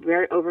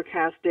 very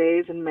overcast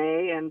days in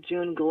May, and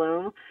June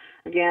gloom.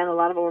 Again, a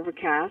lot of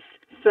overcast.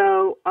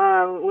 So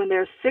when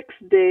there's 6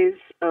 days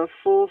of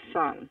full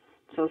sun,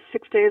 so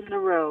 6 days in a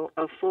row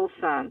of full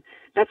sun,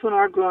 that's when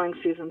our growing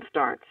season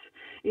starts.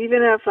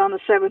 Even if on the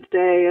 7th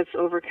day it's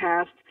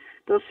overcast,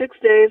 those 6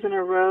 days in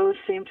a row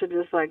seem to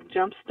just like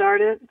jumpstart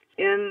it.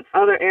 In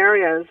other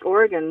areas,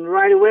 Oregon,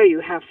 right away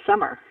you have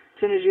summer.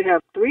 As soon as you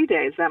have 3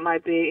 days, that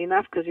might be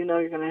enough because you're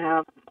going to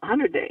have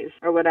 100 days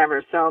or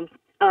whatever. So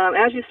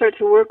as you start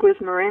to work with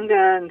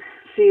moringa and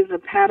see the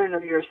pattern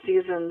of your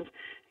seasons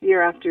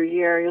year after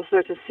year, you'll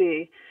start to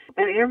see.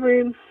 And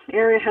every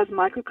area has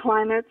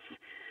microclimates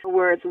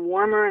where it's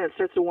warmer and it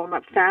starts to warm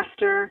up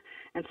faster.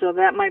 And so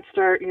that might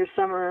start your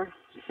summer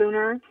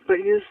sooner, but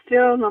you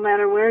still, no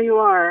matter where you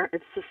are,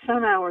 it's the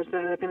sun hours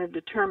that are going to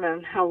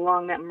determine how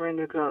long that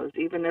moringa goes,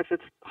 even if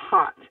it's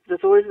hot.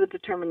 That's always the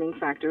determining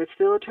factor. It's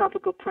still a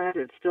tropical plant.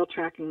 It's still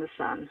tracking the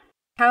sun.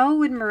 How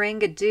would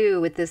moringa do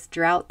with this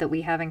drought that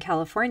we have in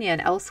California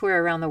and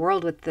elsewhere around the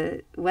world with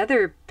the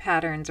weather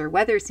patterns, or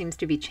weather seems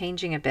to be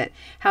changing a bit?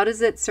 How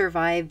does it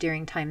survive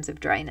during times of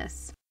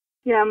dryness?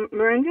 Yeah,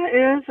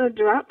 moringa is a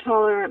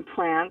drought-tolerant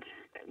plant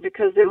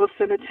because it will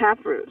send a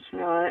taproot,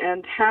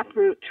 and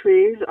taproot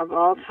trees of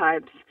all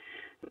types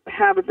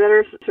have a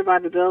better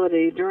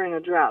survivability during a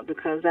drought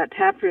because that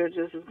taproot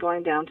just is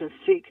going down to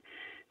seek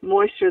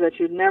moisture that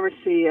you'd never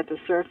see at the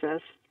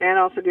surface and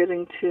also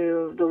getting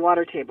to the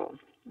water table.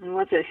 And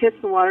once it hits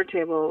the water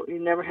table, you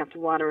never have to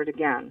water it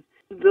again.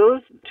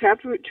 Those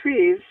taproot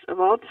trees of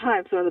all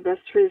types are the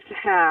best trees to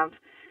have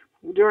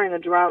during the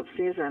drought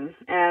season.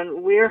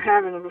 And we're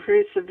having a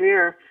pretty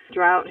severe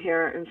drought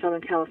here in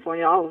Southern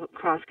California, all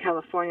across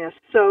California.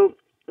 So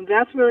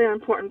that's really an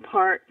important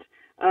part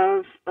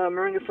of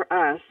moringa for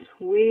us.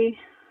 We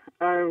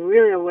are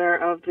really aware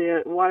of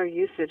the water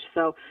usage.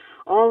 So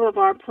all of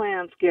our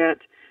plants get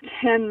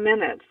 10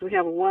 minutes. We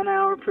have 1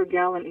 hour per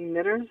gallon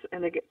emitters,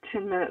 and they get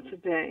 10 minutes a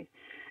day.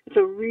 It's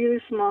a really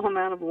small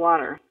amount of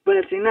water, but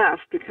it's enough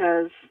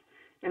because,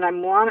 and I'm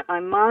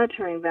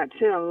monitoring that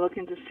too. I'm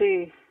looking to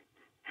see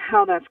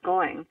how that's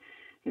going,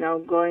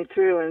 going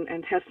through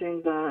and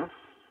testing the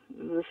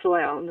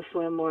soil and the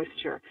soil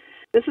moisture.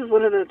 This is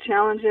one of the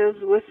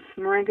challenges with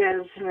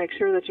moringa, is to make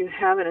sure that you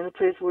have it in a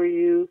place where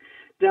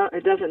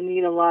it doesn't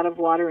need a lot of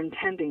water and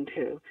tending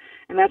to.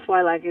 And that's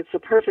why it's a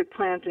perfect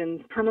plant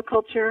in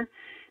permaculture,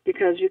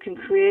 because you can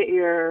create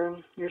your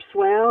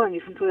swale and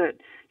you can put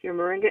your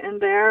moringa in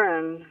there,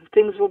 and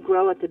things will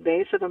grow at the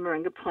base of a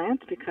moringa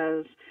plant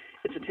because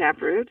it's a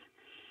taproot,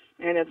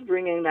 and it's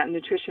bringing that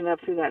nutrition up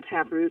through that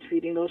taproot,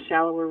 feeding those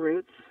shallower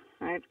roots,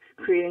 right,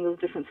 creating those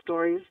different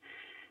stories.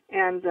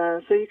 And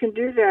so you can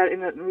do that,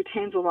 and it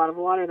retains a lot of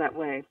water that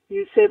way.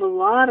 You save a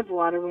lot of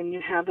water when you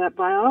have that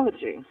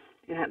biology.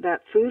 You have that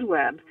food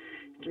web.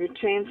 It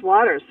retains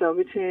water, so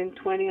between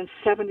 20 and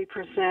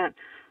 70%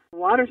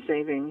 water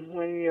saving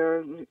when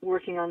you're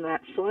working on that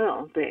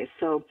soil base.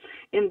 So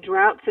in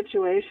drought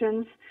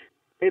situations,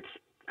 it's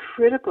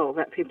critical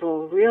that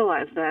people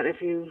realize that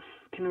if you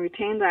can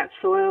retain that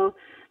soil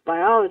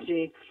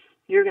biology,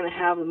 you're going to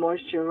have the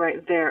moisture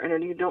right there,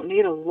 and you don't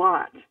need a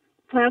lot.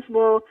 Plants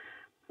will,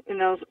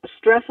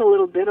 stress a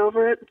little bit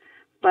over it,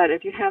 but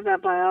if you have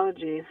that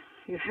biology,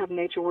 you have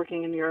nature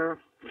working in your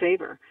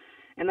favor.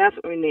 And that's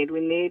what we need. We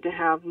need to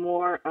have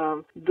more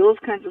of those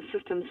kinds of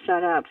systems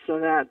set up so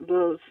that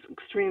those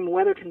extreme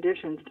weather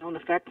conditions don't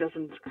affect us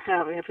and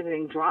have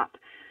everything drop,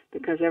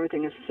 because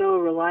everything is so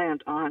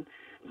reliant on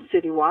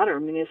city water,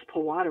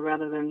 municipal water,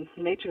 rather than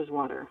nature's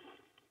water.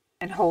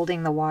 And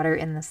holding the water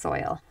in the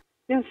soil.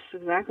 Yes,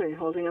 exactly,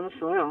 holding in the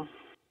soil.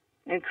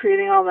 And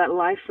creating all that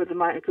life for the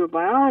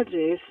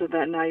microbiology so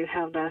that now you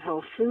have that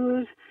whole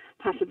food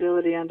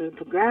possibility under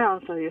the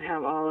ground, so you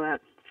have all of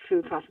that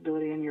food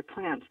possibility in your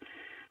plants.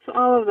 So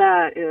all of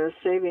that is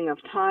saving of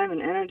time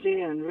and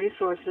energy and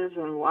resources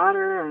and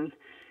water, and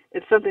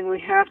it's something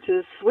we have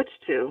to switch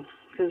to,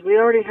 because we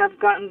already have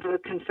gotten the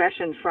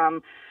confession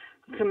from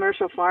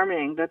commercial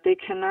farming that they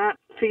cannot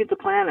feed the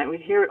planet. We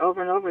hear it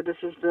over and over.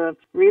 This is the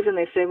reason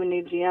they say we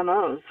need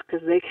GMOs,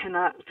 because they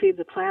cannot feed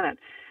the planet.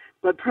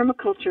 But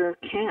permaculture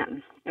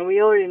can, and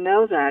we already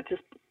know that.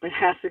 Just it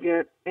has to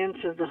get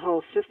into the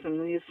whole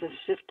system. It needs to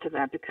shift to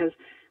that, because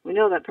we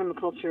know that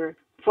permaculture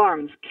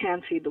farms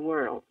can feed the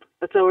world.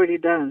 That's already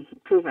done,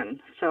 proven.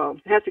 So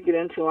it has to get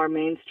into our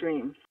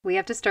mainstream. We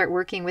have to start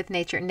working with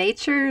nature.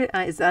 Nature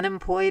is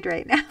unemployed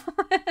right now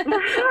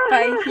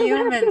by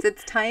humans.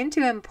 It's time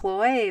to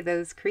employ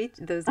those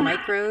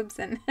microbes,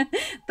 and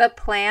the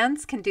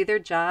plants can do their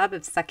job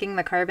of sucking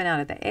the carbon out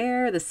of the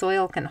air. The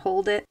soil can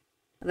hold it.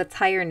 Let's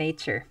hire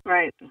nature.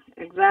 Right,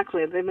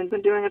 exactly. They've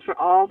been doing it for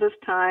all this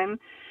time.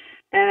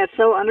 And it's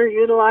so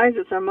underutilized.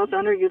 It's our most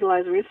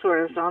underutilized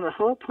resource on the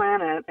whole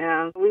planet,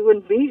 and we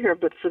wouldn't be here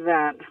but for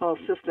that whole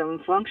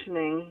system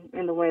functioning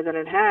in the way that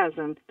it has,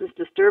 and this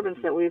disturbance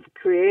that we've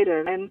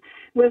created. And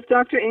with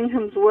Dr.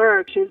 Ingham's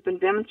work, she's been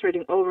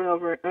demonstrating over and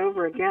over and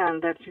over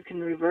again that you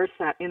can reverse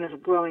that in a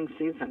growing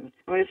season.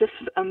 I mean, it's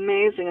just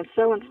amazing. It's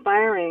so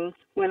inspiring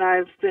when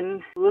I've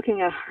been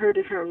looking at her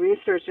different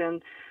research and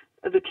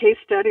the case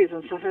studies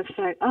and stuff. It's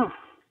like, oh,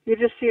 you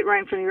just see it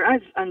right in front of your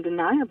eyes. It's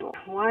undeniable.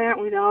 Why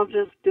aren't we all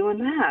just doing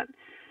that?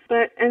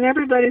 But in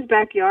everybody's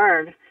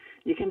backyard,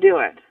 you can do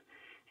it.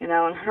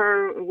 And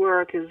her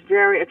work is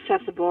very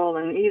accessible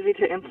and easy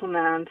to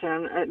implement,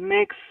 and it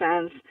makes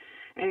sense,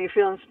 and you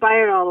feel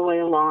inspired all the way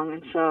along.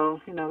 And so,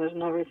 there's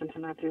no reason to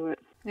not do it.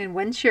 And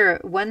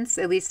once,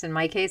 at least in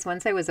my case,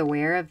 once I was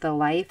aware of the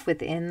life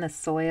within the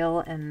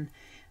soil and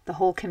the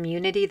whole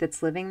community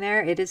that's living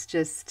there, it is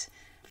just,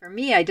 for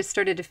me, I just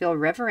started to feel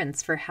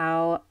reverence for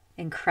how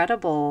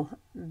incredible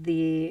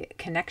the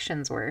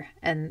connections were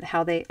and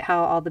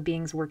how all the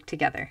beings work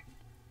together.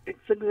 It's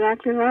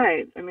exactly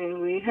right. I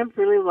mean, we have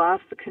really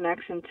lost the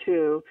connection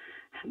to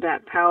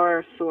that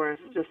power source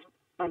just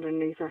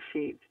underneath our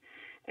feet,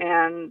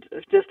 and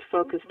just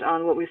focused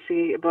on what we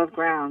see above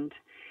ground.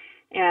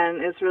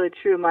 And it's really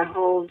true. My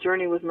whole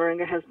journey with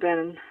Moringa has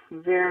been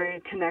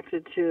very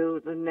connected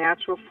to the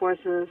natural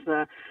forces,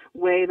 the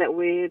way that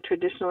we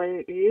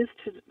traditionally used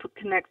to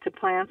connect to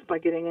plants by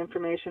getting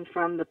information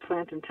from the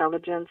plant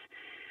intelligence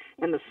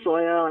and the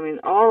soil. I mean,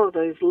 all of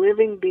those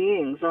living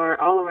beings are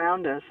all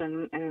around us,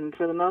 and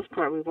for the most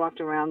part, we've walked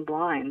around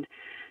blind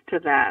to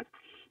that.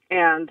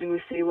 And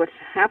we see what's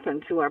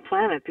happened to our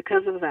planet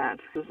because of that.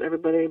 Because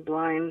everybody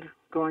blind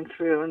going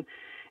through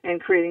and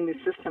creating these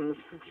systems.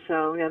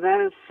 So, yeah, that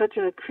is such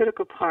a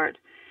critical part.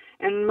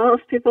 And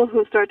most people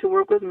who start to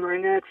work with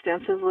Moringa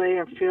extensively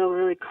and feel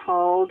really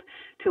called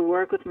to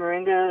work with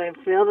Moringa,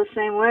 they feel the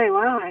same way.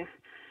 Wow,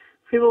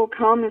 people will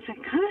call me and say,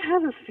 kind of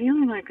have this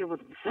feeling like it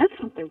said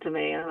something to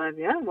me. And I'm like,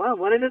 yeah, well,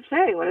 what did it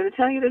say? What did it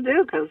tell you to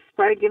do? Because it's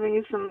probably giving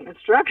you some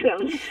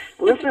instructions.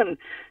 Listen,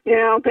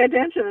 pay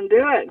attention and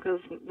do it, because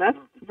that's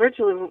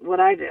virtually what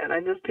I did. I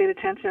just paid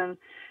attention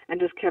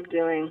and just kept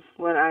doing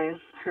what I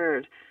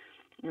heard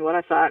and what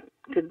I thought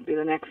could be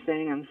the next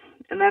thing.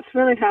 And that's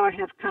really how I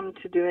have come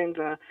to doing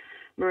the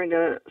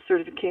Moringa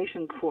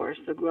certification course,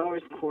 the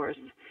grower's course,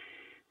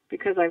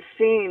 because I've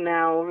seen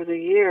now over the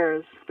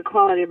years the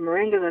quality of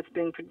Moringa that's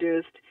being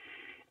produced,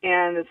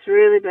 and it's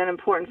really been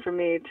important for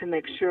me to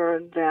make sure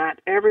that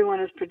everyone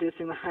is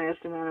producing the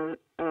highest amount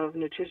of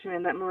nutrition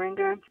in that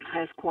Moringa,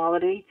 highest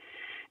quality,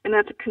 and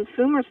that the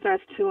consumer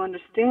starts to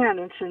understand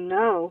and to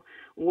know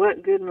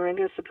what good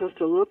Moringa is supposed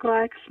to look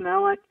like,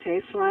 smell like,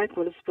 taste like,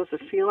 what it's supposed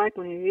to feel like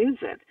when you use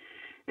it.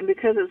 And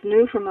because it's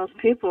new for most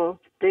people,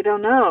 they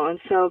don't know. And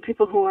so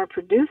people who are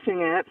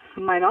producing it,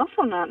 who might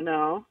also not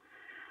know,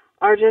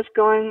 are just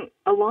going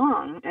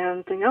along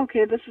and think,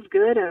 okay, this is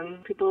good,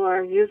 and people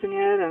are using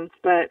it.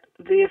 But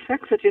the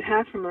effects that you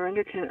have from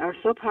Moringa are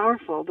so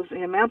powerful. The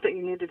amount that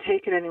you need to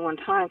take at any one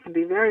time can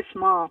be very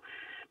small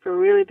for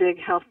really big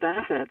health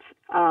benefits.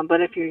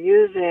 But if you're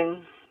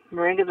using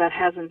Moringa that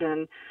hasn't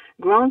been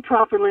grown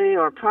properly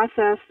or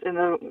processed in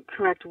the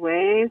correct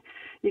way,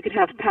 you could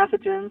have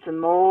pathogens and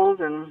mold,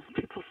 and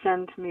people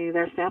send me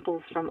their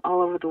samples from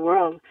all over the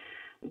world.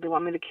 They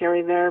want me to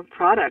carry their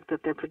product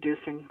that they're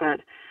producing,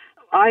 but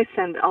I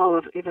send all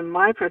of even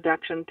my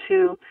production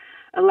to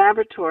a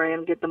laboratory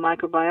and get the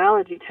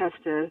microbiology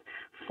tested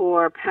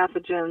for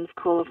pathogens,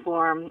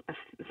 coliform,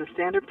 it's a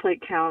standard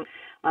plate count,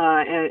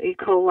 and E.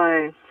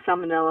 coli,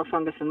 salmonella,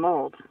 fungus, and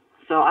mold.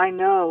 So I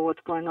know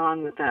what's going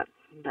on with that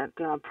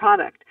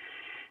product.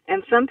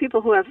 And some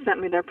people who have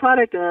sent me their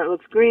product, and it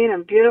looks green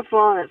and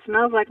beautiful, and it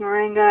smells like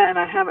Moringa, and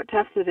I have it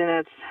tested, and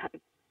it's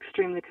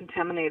extremely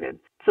contaminated.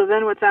 So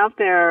then what's out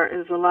there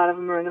is a lot of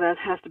Moringa that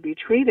has to be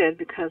treated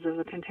because of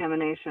the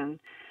contamination.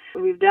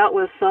 We've dealt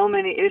with so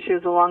many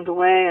issues along the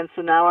way, and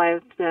so now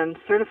I've been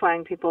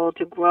certifying people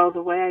to grow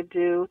the way I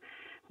do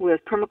with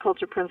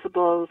permaculture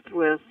principles,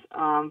 with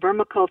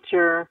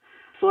vermiculture,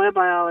 soil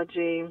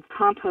biology,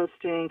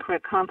 composting,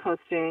 correct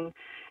composting,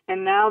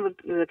 and now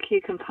the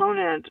key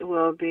component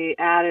will be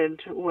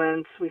added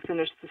once we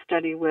finish the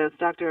study with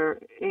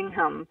Dr.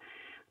 Ingham.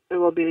 It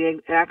will be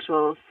the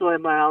actual soil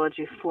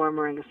biology for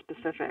Moringa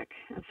specific.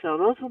 And so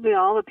those will be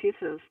all the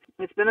pieces.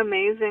 It's been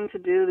amazing to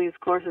do these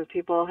courses.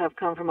 People have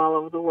come from all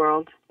over the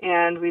world,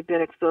 and we've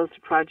been exposed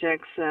to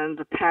projects and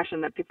the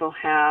passion that people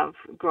have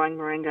growing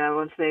Moringa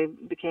once they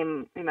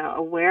became,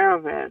 aware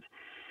of it.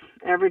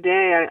 Every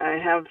day I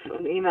have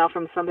an email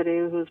from somebody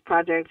whose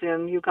project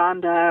in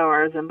Uganda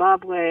or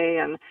Zimbabwe,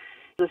 and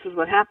this is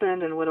what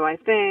happened and what do I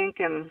think.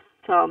 And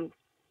so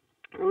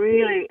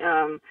really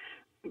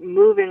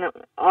moving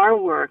our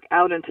work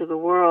out into the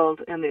world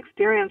and the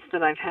experience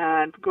that I've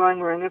had growing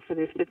Moringa for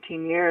these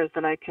 15 years,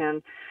 that I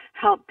can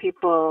help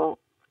people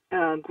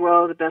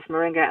grow the best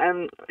Moringa.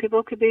 And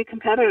people could be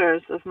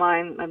competitors of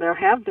mine, and there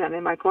have been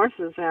in my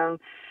courses. And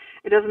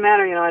it doesn't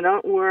matter, I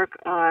don't work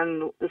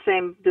on the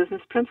same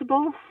business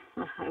principle.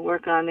 I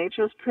work on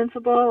nature's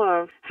principle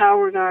of how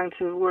we're going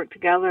to work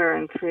together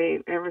and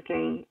create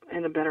everything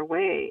in a better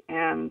way.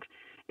 And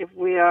if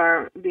we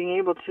are being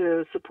able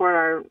to support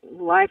our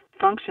life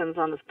functions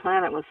on this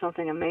planet with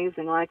something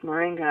amazing like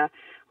Moringa,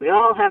 we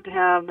all have to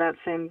have that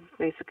same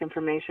basic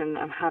information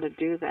of how to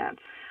do that.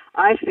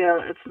 I feel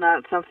it's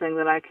not something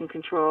that I can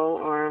control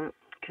or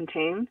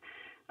contain.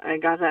 I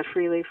got that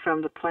freely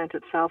from the plant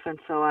itself, and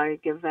so I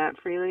give that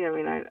freely.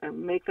 I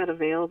make that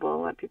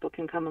available that people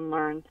can come and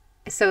learn.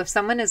 So if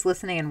someone is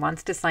listening and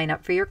wants to sign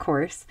up for your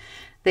course,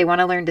 they want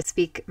to learn to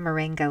speak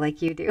Moringa like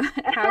you do.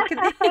 How can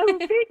they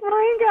speak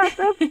Moringa?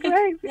 That's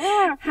great.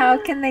 Yeah. How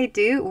can they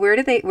do?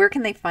 Where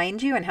can they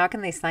find you, and how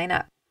can they sign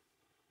up?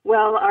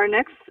 Well, our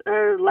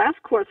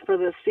last course for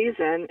this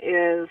season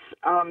is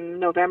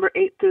November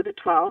 8th through the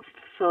 12th.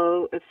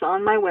 So it's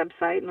on my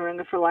website,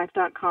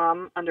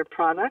 moringaforlife.com, under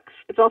products.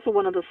 It's also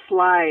one of the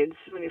slides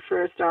when you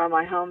first are on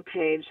my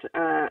homepage,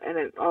 and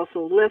it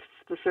also lists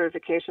the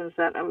certifications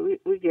that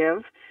we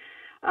give.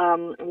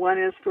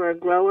 One is for a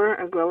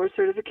grower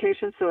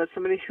certification, so it's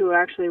somebody who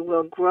actually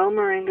will grow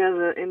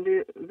Moringa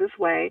in this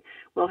way.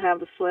 We'll have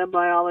the soil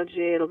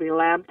biology, it'll be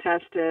lab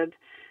tested,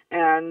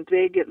 and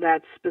they get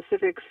that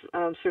specific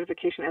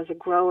certification as a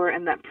grower,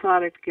 and that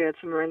product gets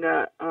a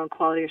Moringa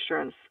quality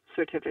assurance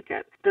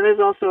certificate. Then there's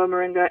also a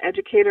Moringa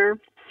educator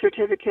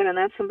certificate, and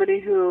that's somebody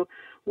who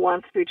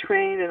wants to be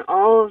trained in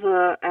all of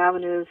the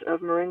avenues of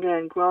Moringa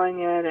and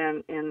growing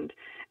it and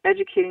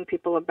educating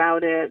people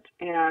about it.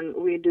 And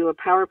we do a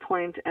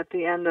PowerPoint at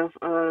the end of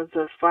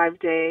the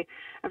 5-day.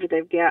 After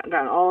they've gotten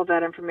all of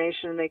that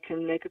information, they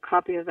can make a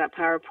copy of that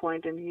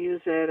PowerPoint and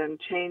use it and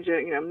change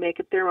it, make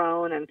it their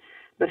own,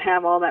 but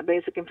have all that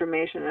basic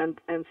information.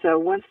 And so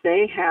once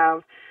they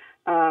have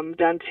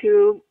done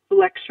 2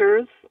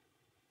 lectures,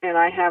 and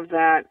I have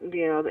that,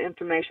 the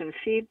information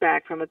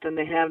feedback from it, then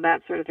they have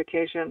that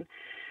certification.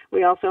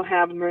 We also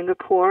have Moringa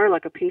Corps,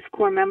 like a Peace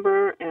Corps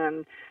member,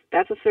 and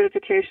that's a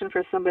certification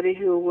for somebody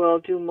who will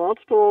do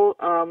multiple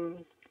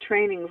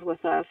trainings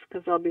with us,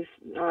 because they'll be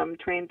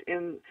trained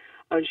in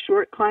a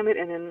short climate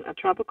and in a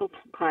tropical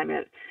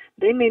climate.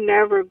 They may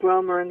never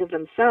grow Moringa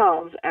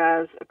themselves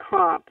as a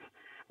crop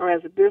or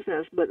as a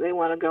business, but they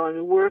want to go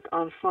and work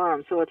on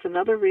farm. So it's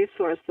another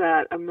resource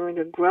that a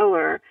Moringa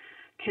grower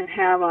can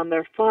have on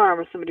their farm,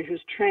 or somebody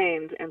who's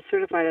trained and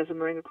certified as a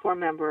Moringa Corps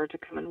member to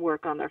come and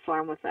work on their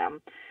farm with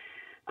them.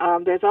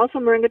 There's also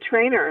Moringa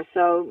trainers,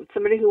 so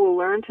somebody who will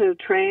learn to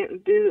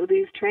do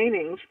these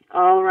trainings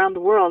all around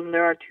the world. And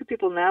there are 2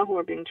 people now who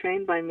are being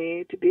trained by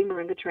me to be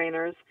Moringa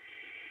trainers.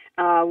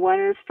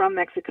 One is from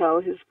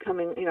Mexico, who's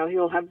coming,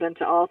 he'll have been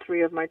to all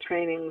 3 of my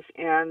trainings,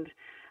 and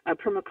a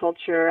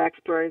permaculture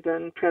expert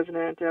and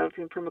president of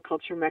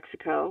Permaculture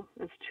Mexico,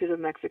 Institute of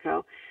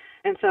Mexico.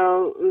 And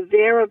so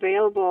they're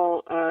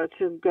available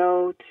to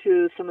go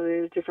to some of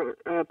these different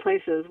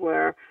places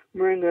where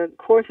Moringa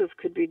courses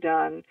could be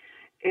done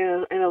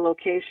in a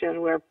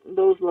location where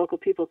those local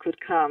people could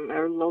come,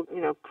 or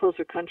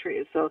closer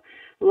countries. So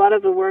a lot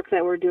of the work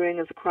that we're doing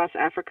is across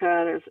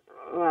Africa. There's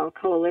a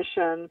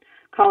coalition,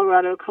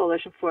 Colorado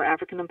Coalition for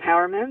African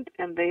Empowerment,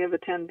 and they have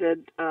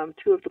attended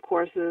 2 of the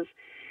courses.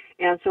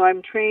 And so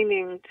I'm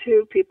training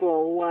 2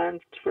 people, one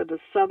for the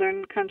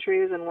southern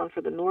countries and one for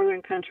the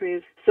northern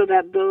countries, so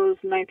that those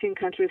 19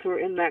 countries who are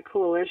in that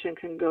coalition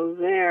can go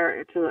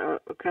there to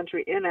a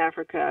country in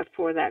Africa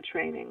for that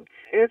training.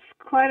 It's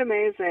quite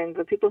amazing,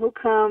 the people who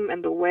come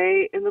and the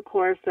way in the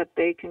course that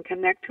they can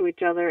connect to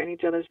each other and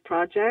each other's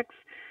projects,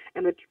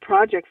 and the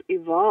projects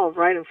evolve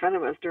right in front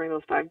of us during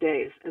those 5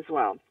 days as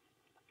well.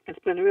 It's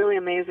been really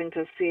amazing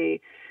to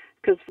see,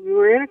 because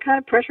we're in a kind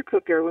of pressure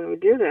cooker when we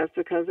do this,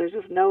 because there's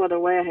just no other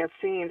way I have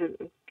seen to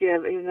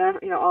give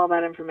all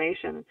that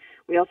information.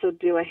 We also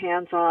do a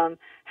hands-on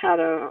how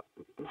to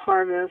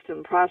harvest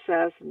and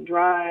process and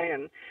dry,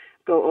 and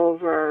go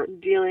over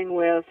dealing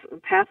with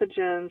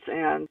pathogens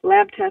and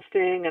lab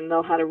testing, and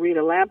know how to read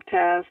a lab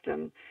test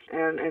and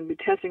be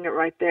testing it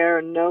right there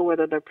and know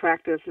whether their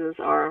practices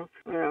are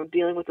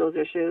dealing with those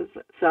issues.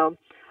 So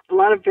a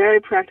lot of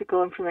very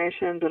practical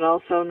information, but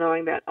also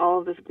knowing that all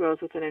of this grows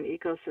within an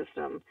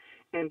ecosystem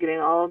and getting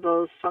all of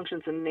those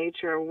functions in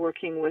nature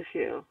working with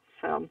you.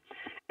 So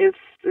it's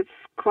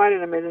quite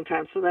an amazing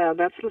time. So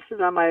that's listed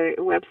on my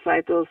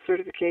website, those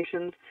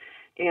certifications.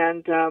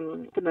 And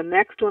the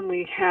next one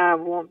we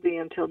have won't be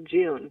until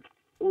June.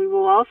 We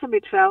will also be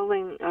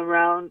traveling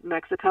around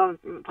Mexico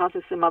and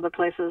possibly some other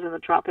places in the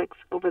tropics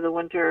over the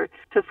winter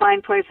to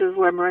find places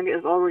where Moringa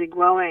is already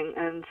growing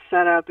and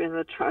set up in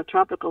the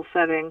tropical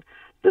setting,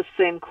 the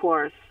same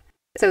course.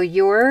 So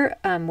your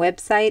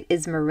website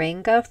is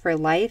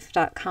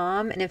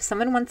moringaforlife.com, and if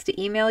someone wants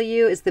to email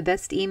you, is the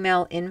best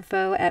email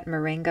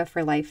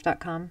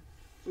info@moringaforlife.com?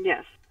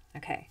 Yes.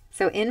 Okay.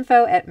 So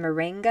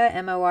info@moringa,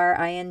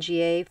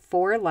 MORINGA,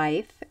 for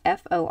life,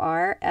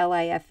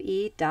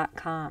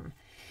 FORLIFE.com.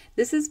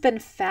 This has been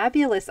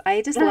fabulous.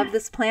 I just love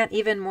this plant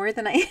even more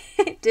than I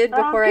did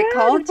before I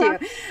called you.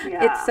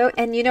 Yeah. It's so,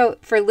 and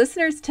for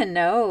listeners to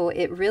know,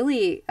 it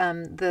really,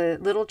 the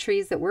little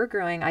trees that we're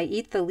growing, I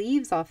eat the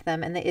leaves off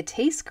them, and it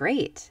tastes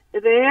great.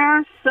 They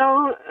are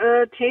so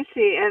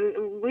tasty,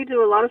 and we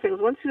do a lot of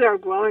things. Once you are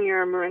growing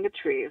your Moringa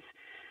trees,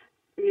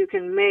 you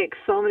can make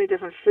so many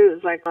different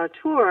foods, like on our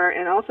tour,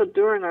 and also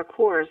during our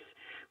course,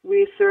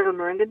 we serve a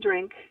Moringa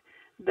drink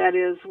that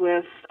is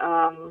with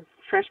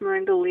fresh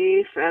Moringa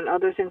leaf and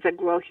other things that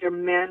grow here,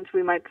 mint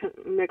we might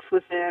mix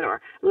with it,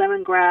 or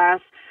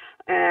lemongrass.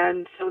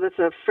 And so that's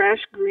a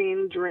fresh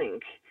green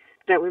drink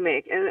that we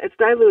make. And it's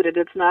diluted.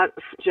 It's not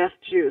just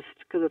juiced,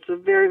 because it's a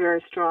very, very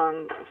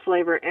strong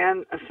flavor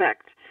and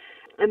effect.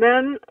 And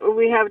then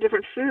we have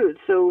different foods.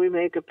 So we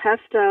make a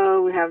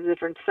pesto. We have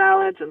different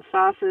salads and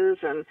sauces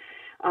and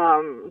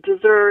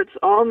desserts,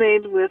 all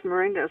made with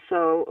Moringa.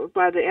 So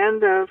by the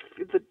end of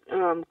the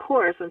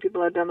course, when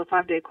people have done the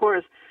 5-day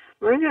course,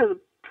 Moringa is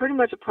pretty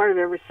much a part of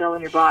every cell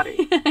in your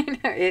body. I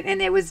know,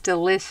 and it was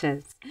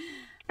delicious.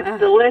 It's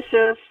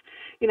delicious,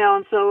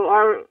 and so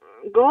our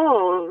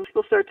goal,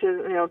 people start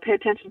to, pay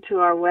attention to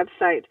our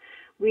website.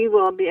 We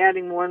will be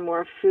adding more and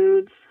more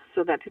foods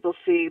so that people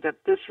see that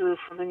this is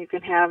something you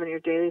can have in your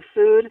daily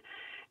food.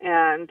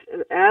 And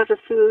as a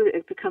food,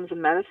 it becomes a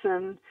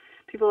medicine.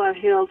 People have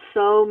healed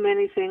so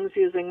many things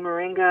using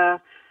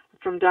Moringa,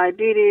 from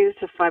diabetes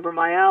to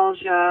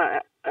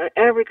fibromyalgia,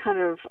 every kind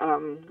of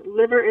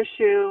liver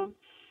issue,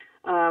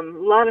 a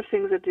lot of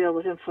things that deal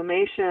with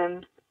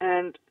inflammation.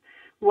 And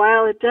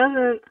while it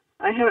doesn't,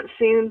 I haven't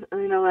seen,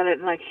 that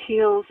it like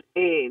heals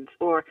AIDS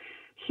or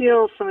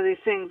heals some of these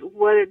things.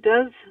 What it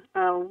does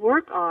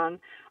work on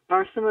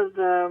are some of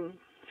the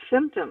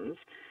symptoms.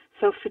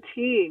 So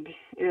fatigue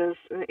is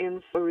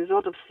in a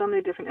result of so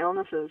many different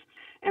illnesses.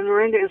 And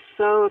Moringa is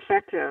so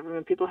effective.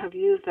 People have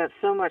used that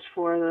so much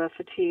for the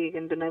fatigue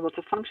and been able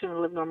to function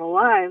and live normal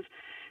lives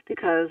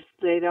because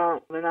they're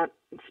not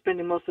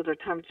spending most of their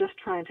time just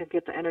trying to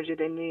get the energy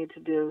they need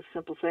to do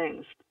simple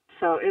things.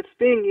 So it's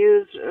being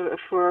used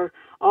for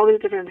all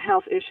these different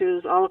health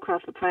issues all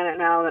across the planet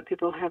now that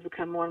people have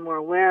become more and more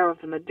aware of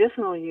the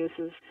medicinal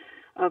uses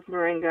of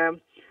Moringa,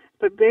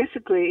 but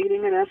basically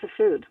eating it as a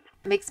food.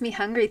 Makes me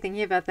hungry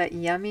thinking about that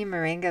yummy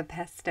Moringa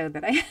pesto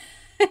that I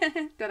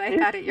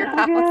had at your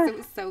house. Good. It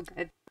was so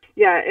good.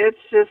 Yeah, it's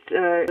just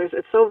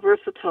it's so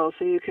versatile.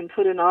 So you can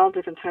put in all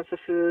different types of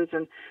foods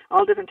and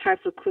all different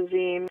types of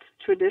cuisine.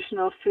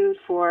 Traditional food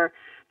for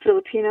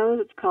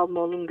Filipinos, it's called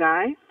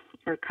molungay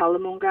or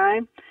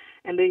calamungay,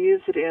 and they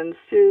use it in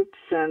soups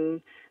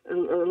and a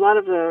lot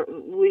of the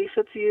leaf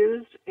that's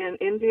used. In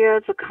India,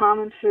 it's a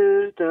common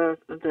food. The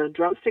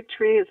drumstick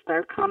tree is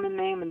their common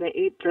name, and they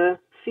eat the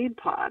seed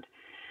pod.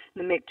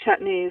 They make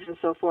chutneys and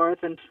so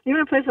forth. And even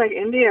a place like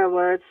India,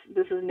 where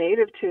this is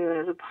native to and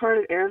is a part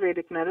of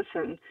Ayurvedic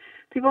medicine,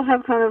 people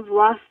have kind of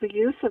lost the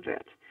use of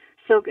it.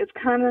 So it's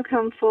kind of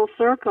come full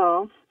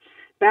circle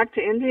back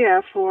to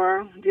India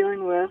for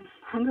dealing with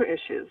hunger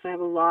issues. They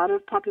have a lot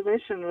of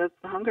population with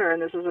hunger,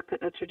 and this is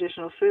a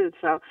traditional food.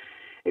 So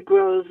it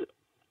grows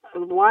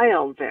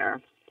wild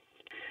there.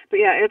 But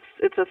yeah,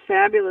 it's a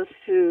fabulous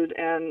food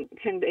and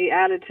can be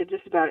added to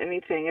just about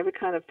anything, every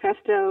kind of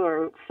pesto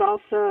or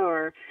salsa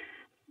or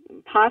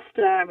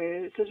pasta.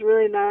 It's just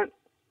really not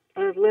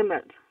a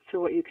limit to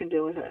what you can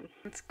do with it.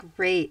 That's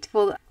great.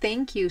 Well,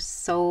 thank you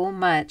so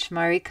much,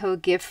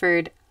 Mariko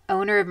Gifford,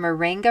 owner of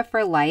Moringa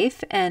for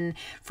Life. And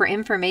for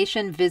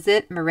information,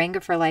 visit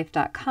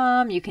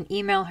moringaforlife.com. You can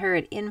email her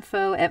at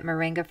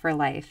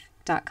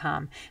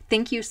info@moringaforlife.com.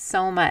 Thank you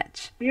so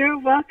much. You're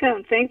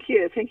welcome. Thank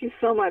you. Thank you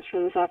so much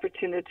for this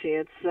opportunity.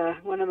 It's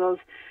one of those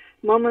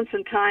moments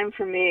in time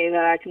for me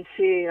that I can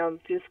see,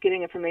 just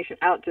getting information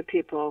out to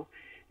people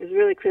is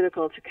really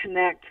critical to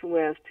connect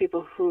with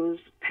people whose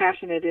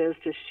passion it is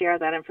to share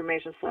that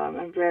information. So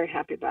I'm very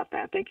happy about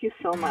that. Thank you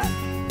so much.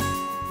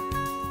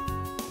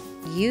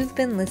 You've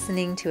been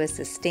listening to a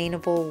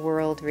Sustainable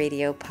World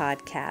Radio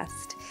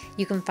podcast.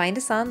 You can find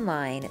us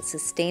online at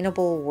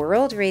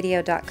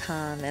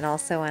sustainableworldradio.com and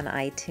also on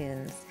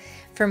iTunes.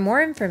 For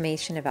more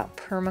information about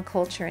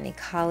permaculture and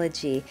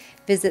ecology,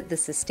 visit the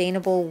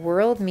Sustainable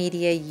World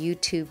Media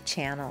YouTube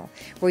channel,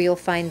 where you'll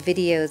find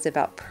videos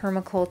about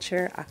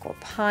permaculture,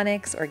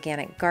 aquaponics,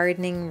 organic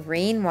gardening,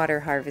 rainwater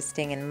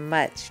harvesting, and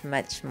much,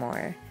 much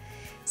more.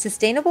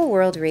 Sustainable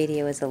World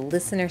Radio is a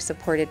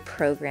listener-supported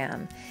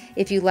program.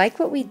 If you like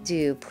what we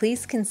do,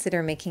 please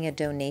consider making a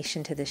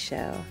donation to the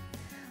show.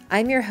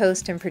 I'm your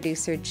host and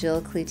producer,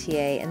 Jill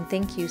Cloutier, and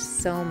thank you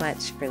so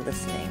much for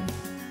listening.